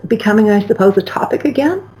 that's becoming, I suppose, a topic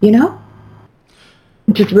again. You know,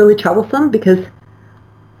 which is really troublesome because.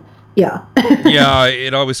 Yeah. Yeah,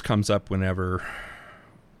 it always comes up whenever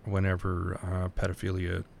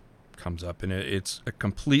pedophilia comes up, and it's a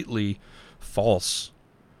completely false.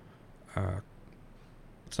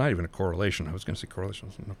 It's not even a correlation. I was going to say correlation.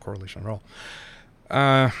 There's no correlation at all.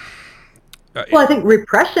 Well, I think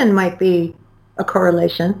repression might be a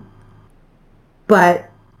correlation, but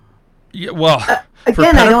yeah. Well, again, for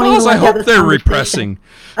pedophiles, I don't even I hope they're repressing.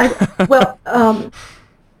 What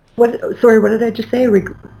did I just say?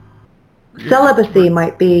 Celibacy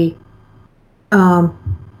might be a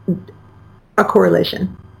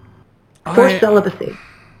correlation for celibacy.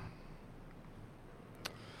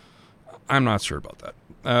 I'm not sure about that.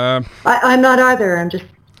 I'm not either. I'm just,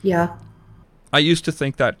 yeah. I used to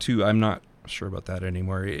think that too. I'm not sure about that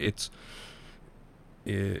anymore. It's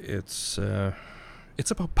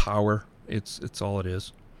about power. It's all it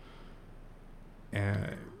is.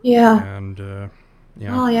 Yeah. And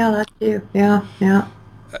yeah. Oh yeah, that too. Yeah.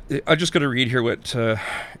 I'm just going to read here what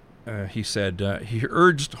he said. He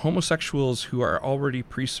urged homosexuals who are already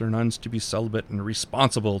priests or nuns to be celibate and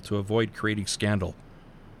responsible to avoid creating scandal.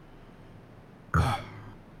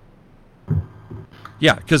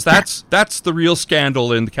 Yeah, because that's the real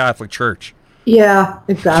scandal in the Catholic Church. Yeah,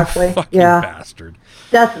 exactly. Fucking bastard.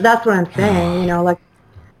 That's what I'm saying. You know, like,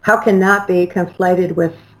 how can that be conflated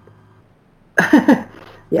with?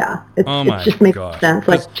 Yeah, it just makes sense.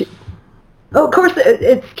 Like, of course,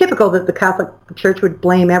 it's typical that the Catholic Church would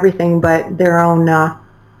blame everything but their own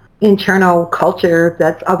internal culture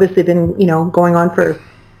that's obviously been, you know, going on for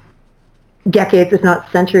decades, if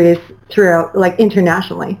not centuries, throughout, like,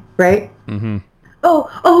 internationally, right? Mm-hmm.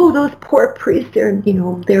 Oh, those poor priests! Their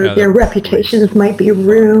their reputations might be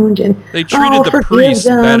ruined, and they treated the priests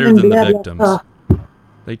better than the victims.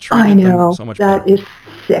 They treated them so much better. That is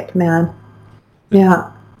sick, man.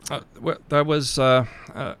 Yeah. That was a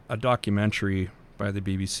documentary by the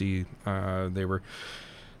BBC. They were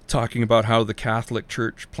talking about how the Catholic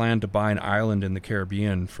Church planned to buy an island in the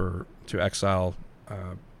Caribbean to exile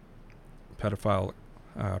pedophile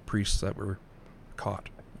priests that were caught.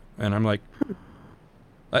 And I'm like,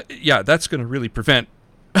 yeah, that's going to really prevent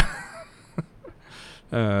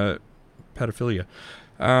pedophilia.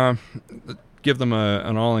 Give them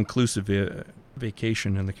an all-inclusive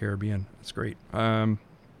vacation in the Caribbean. That's great. For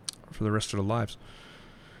the rest of their lives.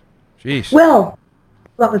 Jeez. Well,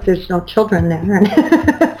 if there's no children there.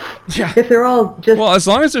 Yeah. If they're all just... Well, as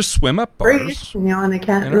long as there's swim-up bars. You know, and they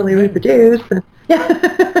can't really reproduce.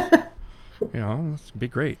 Yeah. You know, that'd be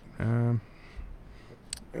great.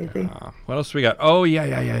 Crazy. What else we got? Oh,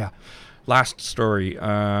 yeah. Last story.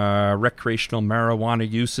 Recreational marijuana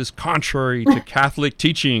use is contrary to Catholic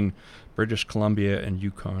teaching. British Columbia and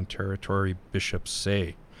Yukon Territory bishops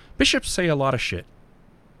say. Bishops say a lot of shit.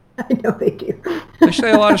 I know they do. They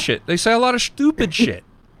say a lot of shit. They say a lot of stupid shit.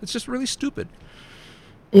 It's just really stupid.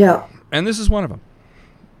 Yeah. And this is one of them.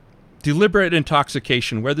 Deliberate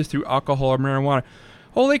intoxication, whether through alcohol or marijuana.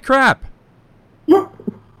 Holy crap. You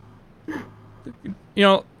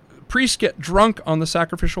know, priests get drunk on the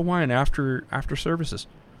sacrificial wine after services.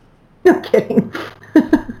 No kidding.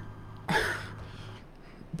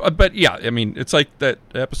 But yeah, I mean, it's like that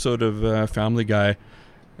episode of Family Guy.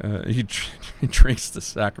 He drinks the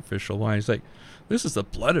sacrificial wine. He's like, "This is the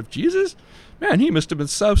blood of Jesus? Man, he must have been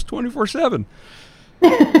soused 24/7."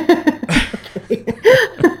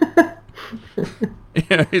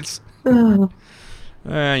 Yeah, it's.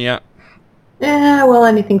 Yeah. Yeah, well,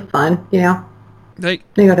 anything fun, you know. They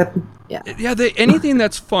gotta, yeah. Yeah, anything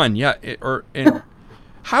that's fun, yeah. And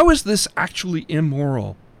how is this actually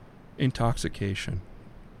immoral? Intoxication.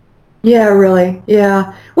 Yeah, really.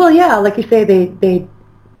 Yeah. Well, yeah, like you say, the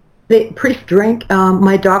priest drink.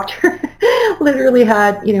 My doctor literally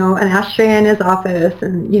had, you know, an ashtray in his office,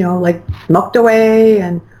 and, you know, like, smoked away,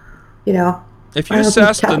 and, you know. If you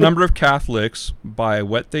assess the number of Catholics by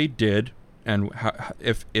what they did, and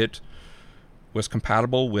if it was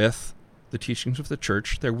compatible with the teachings of the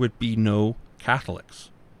church, there would be no Catholics.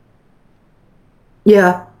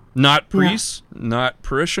 Yeah. Not priests, not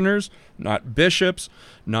parishioners, not bishops,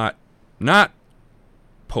 not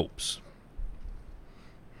popes.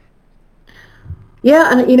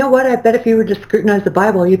 Yeah, and you know what? I bet if you were to scrutinize the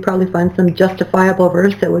Bible, you'd probably find some justifiable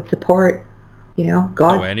verse that would support, you know,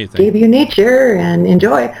 God gave you nature and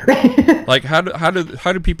enjoy. Like how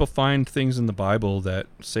do people find things in the Bible that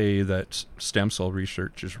say that stem cell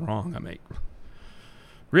research is wrong? I mean,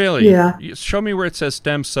 really? Yeah. Show me where it says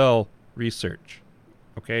stem cell research.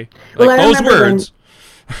 Okay, well, like those words.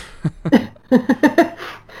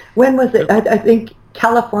 When was it? I think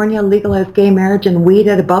California legalized gay marriage and weed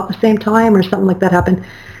at about the same time, or something like that happened.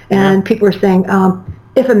 And people were saying,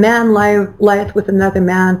 if a man lieth with another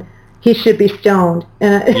man, he should be stoned.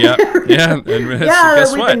 And And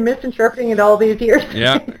guess we've what? been misinterpreting it all these years.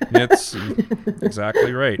 Yeah, it's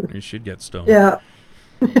exactly right. You should get stoned. Yeah.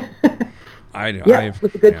 I know. Yeah,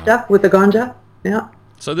 with the good stuff, with the ganja. Yeah.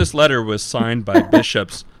 So this letter was signed by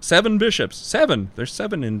bishops, 7 bishops, 7. There's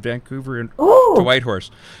 7 in Vancouver and to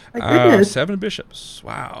Whitehorse. My goodness. 7 bishops.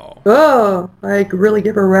 Wow. Oh, I really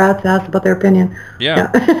give a rat's ass about their opinion.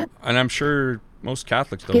 Yeah. And I'm sure most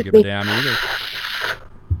Catholics don't give a damn either.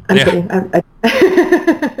 I'm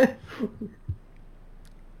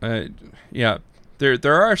kidding. Yeah.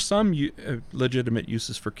 There are some legitimate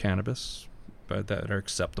uses for cannabis that are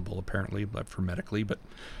acceptable, apparently, for medically, but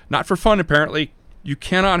not for fun, apparently. You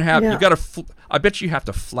cannot have, you got to, I bet you have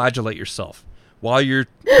to flagellate yourself while you're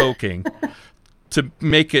coking to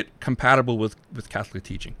make it compatible with Catholic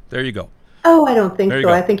teaching. There you go. Oh, I don't think so.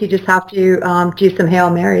 I think you just have to do some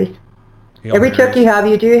Hail Marys. Every trip you have,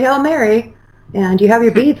 you do Hail Mary, and you have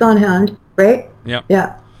your beads on hand, right? Yep.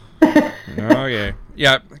 Yeah. Okay.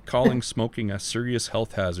 Yeah, calling smoking a serious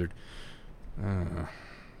health hazard.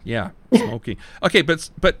 Yeah, smoking. Okay,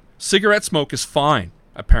 but cigarette smoke is fine,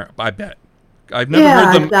 I bet. I've never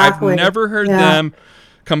heard them. Exactly. I've never heard them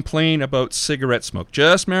complain about cigarette smoke.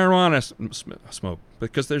 Just marijuana smoke,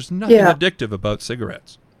 because there's nothing addictive about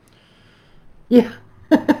cigarettes. Yeah.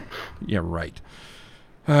 Yeah, right.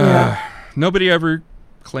 Nobody ever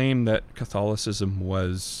claimed that Catholicism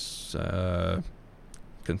was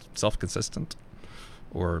self-consistent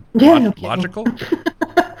or logical,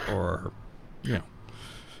 or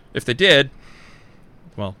if they did,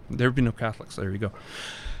 well, there would be no Catholics. There you go.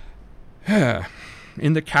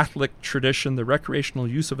 In the Catholic tradition, the recreational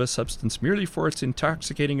use of a substance merely for its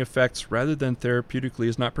intoxicating effects rather than therapeutically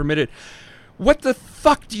is not permitted. What the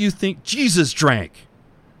fuck do you think Jesus drank?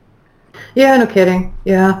 Yeah, no kidding.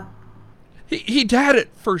 Yeah. He had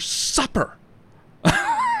it for supper.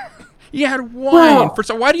 He had wine.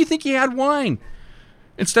 So why do you think he had wine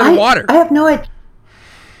instead of water? I have no idea.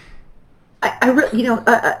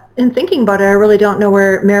 In thinking about it, I really don't know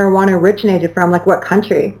where marijuana originated from, like what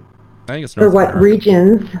country. I think it's North or what America.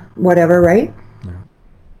 Regions, whatever, right? Yeah.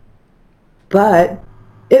 But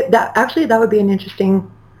that would be an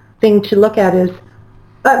interesting thing to look at, is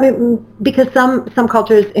because some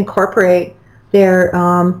cultures incorporate their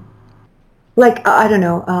I don't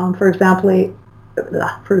know, for example,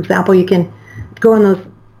 you can go on those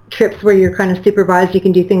trips where you're kind of supervised. You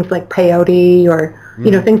can do things like peyote or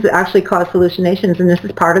things that actually cause hallucinations, and this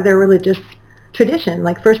is part of their religious tradition.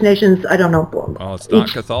 Like First Nations, I don't know. Well, it's not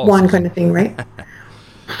Catholicism. One kind of thing, right?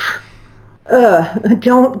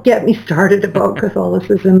 Don't get me started about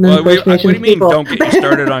Catholicism and First Nations people. What do you mean, don't get you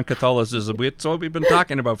started on Catholicism? It's what we've been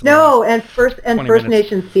talking about for the last First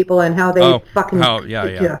Nations people and how they All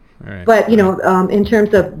right. But, in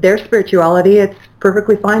terms of their spirituality, it's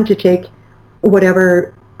perfectly fine to take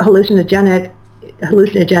whatever hallucinogenic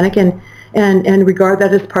and regard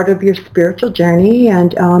that as part of your spiritual journey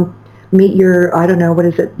and meet your, I don't know, what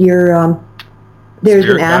is it, your, there's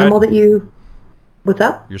spirit an animal guide? that you, what's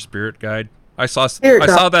up? Your spirit guide. I saw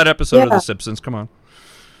that episode of The Simpsons. Come on.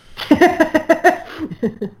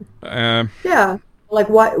 Yeah. Like,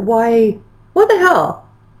 why, what the hell?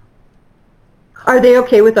 Are they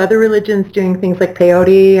okay with other religions doing things like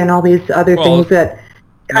peyote and all these other things that,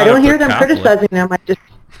 I don't hear them criticizing them.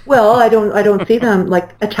 Well, I don't see them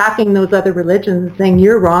like attacking those other religions and saying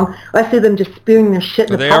you're wrong. I see them just spewing their shit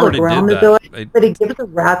in the public realm as though everybody gives a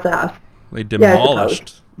rat's ass. They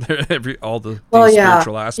demolished all these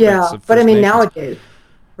spiritual aspects of First but I mean Nations. nowadays,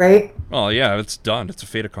 right? Oh yeah, it's done. It's a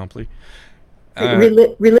fait accompli.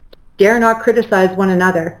 Religions dare not criticize one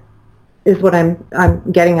another, is what I'm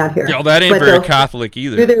getting at here. Yeah, that ain't very Catholic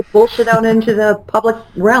either. Do their bullshit out into the public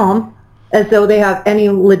realm as though they have any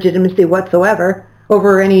legitimacy whatsoever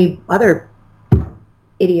over any other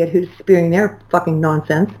idiot who's spewing their fucking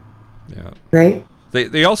nonsense. Yeah. Right?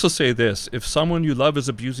 They also say this: if someone you love is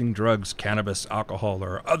abusing drugs, cannabis, alcohol,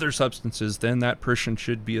 or other substances, then that person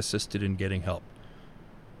should be assisted in getting help.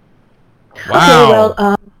 Wow. Okay,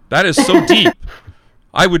 well, that is so deep.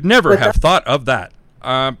 I would never have thought of that.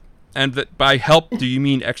 And that by help, do you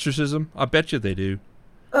mean exorcism? I bet you they do.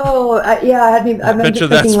 Oh, yeah. I bet you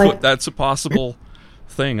that's a possible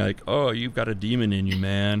thing. Like, oh, you've got a demon in you,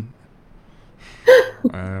 man.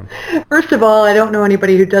 First of all, I don't know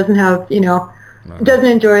anybody who doesn't have, doesn't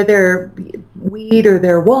enjoy their weed or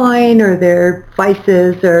their wine or their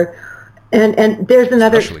vices and there's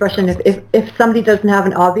another expression. If somebody doesn't have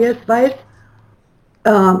an obvious vice,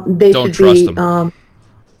 they don't should trust be. Them.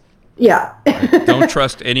 Yeah. Right. Don't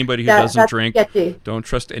trust anybody who doesn't drink. Sketchy. Don't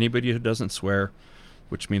trust anybody who doesn't swear,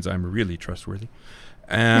 which means I'm really trustworthy.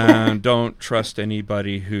 And don't trust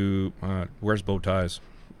anybody who wears bow ties.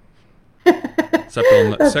 Except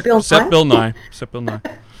Bill Nye.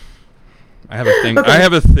 I have a thing. Okay. I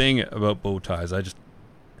have a thing about bow ties. I just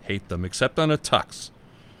hate them, except on a tux,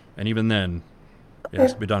 and even then, it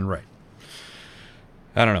has to be done right.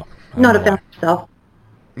 I don't know. Not a fan myself.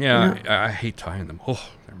 Yeah, no. I hate tying them. Oh,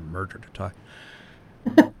 they're murder to tie.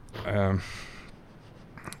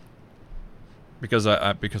 Because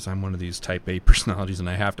I'm one of these type A personalities, and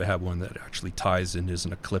I have to have one that actually ties and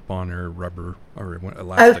isn't a clip-on or rubber or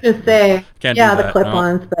elastic. I was going to say, Can't yeah, do the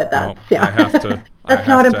clip-ons, but that's I have to. That's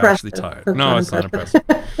not impressive. Actually tie it. No, it's not impressive.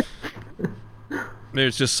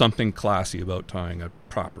 There's just something classy about tying a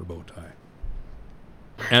proper bow tie.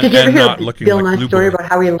 And, did you ever hear Bill like Nye's story about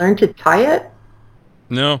how he learned to tie it?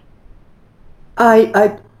 No.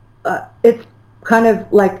 It's kind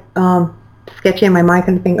of like sketchy in my mind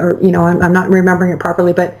kind of thing, or I'm not remembering it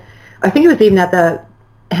properly, but I think it was even at the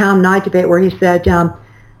Ham Nye debate where he said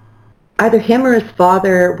either him or his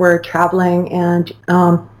father were traveling, and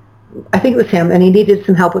I think it was him, and he needed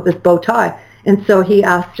some help with his bow tie, and so he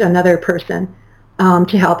asked another person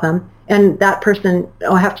to help him. And that person,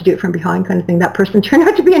 I have to do it from behind kind of thing. That person turned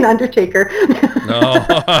out to be an undertaker. No.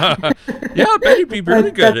 Yeah, I bet he'd be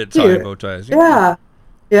really good at tying bow ties. Yeah.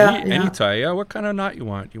 Any tie. Yeah, what kind of knot you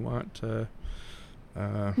want? You want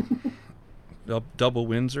double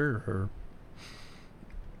Windsor or...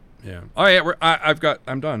 Yeah. Oh, yeah,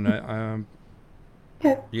 I'm done.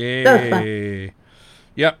 Okay. Yay. That was fun.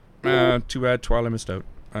 Yep. Too bad Twyla missed out.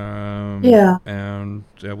 Yeah. And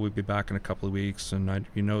we'll be back in a couple of weeks, and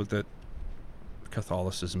you know that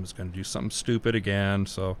Catholicism is going to do something stupid again,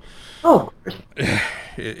 so of course.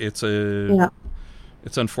 It's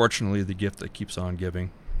unfortunately the gift that keeps on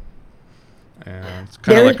giving, and it's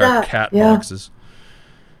kind of like our cat boxes.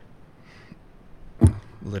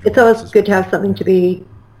 It's always good to have something to be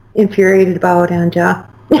infuriated about, and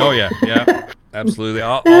oh yeah, absolutely.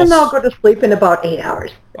 I'll go to sleep in about 8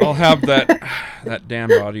 hours. I'll have that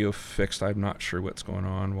damn audio fixed. I'm not sure what's going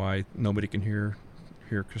on, why nobody can hear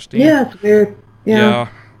Christine. Yeah, it's weird. Yeah.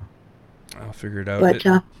 I'll figure it out.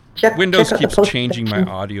 But Windows keeps changing my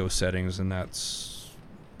audio settings, and that's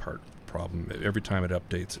part of the problem. Every time it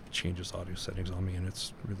updates, it changes audio settings on me, and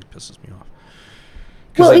it really pisses me off.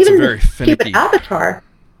 Well, even very the finicky stupid avatar,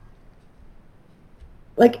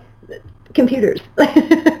 like computers,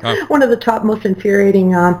 one of the top most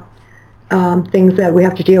infuriating things that we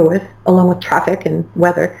have to deal with, along with traffic and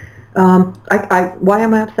weather. Why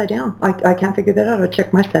am I upside down? I can't figure that out. I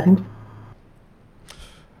check my settings.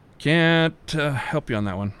 Can't help you on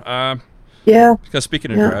that one. Yeah. Because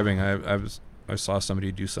speaking of driving, I saw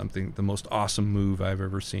somebody do something, the most awesome move I've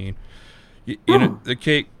ever seen. You know,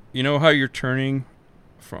 you know how you're turning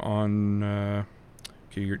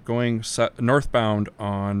you're going northbound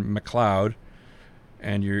on McLeod,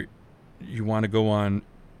 and you want to go on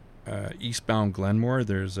eastbound Glenmore.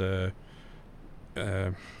 There's a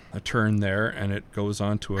turn there, and it goes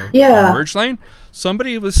on to a merge lane.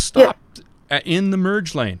 Somebody was stopped in the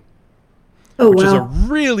merge lane. Which is a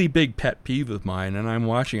really big pet peeve of mine, and I'm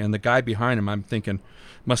watching, and the guy behind him, I'm thinking,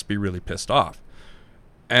 must be really pissed off.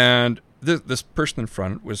 And this person in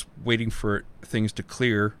front was waiting for things to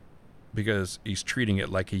clear because he's treating it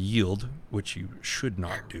like a yield, which you should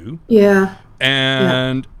not do. Yeah.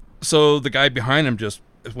 And so the guy behind him just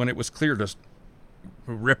when it was clear, just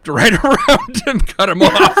ripped right around and cut him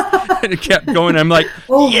off, and it kept going. I'm like,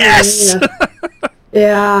 yes.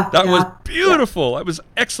 Yeah. That was beautiful. That was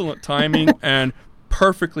excellent timing and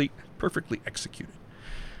perfectly executed.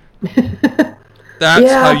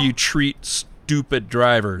 That's how you treat stupid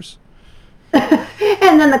drivers.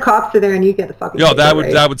 And then the cops are there, and you get the fucking. Yeah, that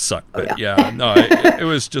would suck. But it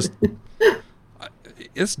was just.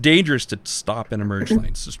 It's dangerous to stop in a merge lane.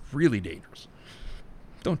 It's just really dangerous.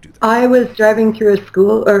 Don't do that. I was driving through a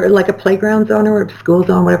school or like a playground zone or a school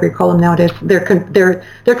zone, whatever you call them nowadays. They're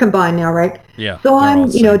combined now, right? Yeah. So I'm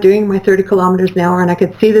doing my 30 kilometers an hour, and I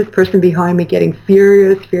could see this person behind me getting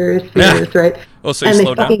furious, right? Oh, so and you they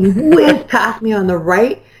slowed down? fucking whizzed past me on the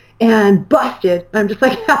right and busted. I'm just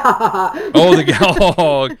like, oh, the got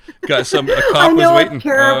a cop was waiting.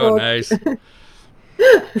 Terrible. Oh, nice.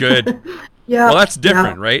 Good. Yeah. Well, that's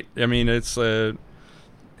different, right? I mean, it's it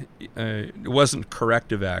wasn't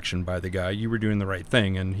corrective action by the guy. You were doing the right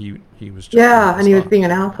thing, and he was just and he was being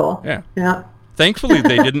an asshole. Yeah. Thankfully,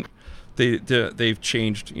 they didn't. They've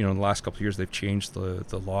changed. In the last couple of years, they've changed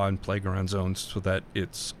the law in playground zones so that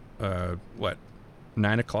it's 9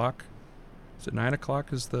 o'clock. Is it 9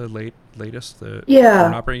 o'clock? Is the latest?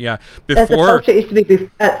 Yeah. Before it used to be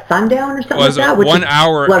at sundown or something like that. Was 1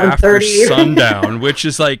 hour after sundown, which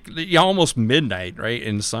is like almost midnight, right,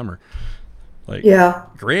 in the summer. Like,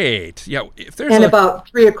 great. Yeah, if there's about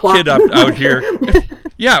 3 o'clock kid out here,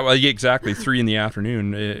 exactly 3 in the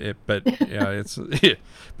afternoon. But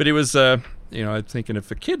it was I'm thinking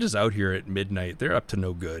if a kid is out here at midnight, they're up to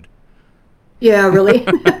no good. Yeah, really.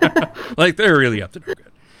 Like they're really up to no good.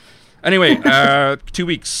 Anyway, 2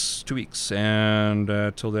 weeks, and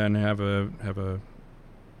till then have a.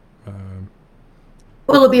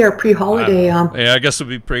 Well, it'll be our pre-holiday. I guess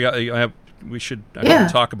it'll be we should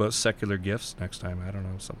talk about secular gifts next time. I don't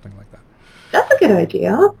know, something like that. That's a good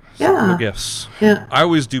idea. Secular gifts. Yeah. I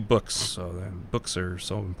always do books, so then books are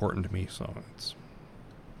so important to me. So it's.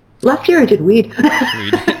 Last year I did weed.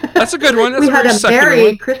 That's a good one. That's we had a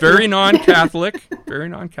merry Christmas. Very non-Catholic. Very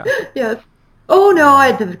non-Catholic. Yes. Oh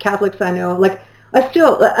no, the Catholics I know. Like I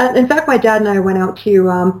still. In fact, my dad and I went out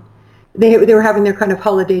to. They were having their kind of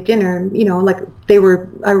holiday dinner, and like they were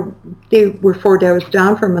 4 doors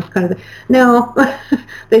down from us, kind of. No,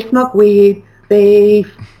 they smoke weed. They,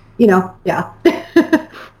 yeah.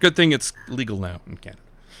 Good thing it's legal now in Canada.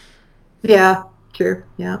 Yeah, true.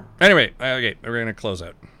 Yeah. Anyway, okay, we're gonna close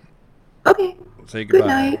out. Okay. Say goodbye. Good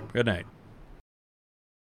night. Good night.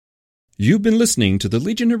 You've been listening to the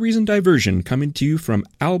Legion of Reason diversion coming to you from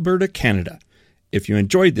Alberta, Canada. If you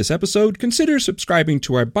enjoyed this episode, consider subscribing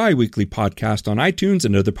to our bi-weekly podcast on iTunes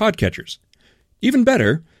and other podcatchers. Even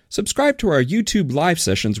better, subscribe to our YouTube live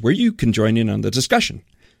sessions where you can join in on the discussion.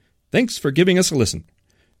 Thanks for giving us a listen.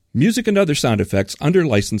 Music and other sound effects under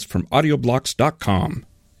license from audioblocks.com.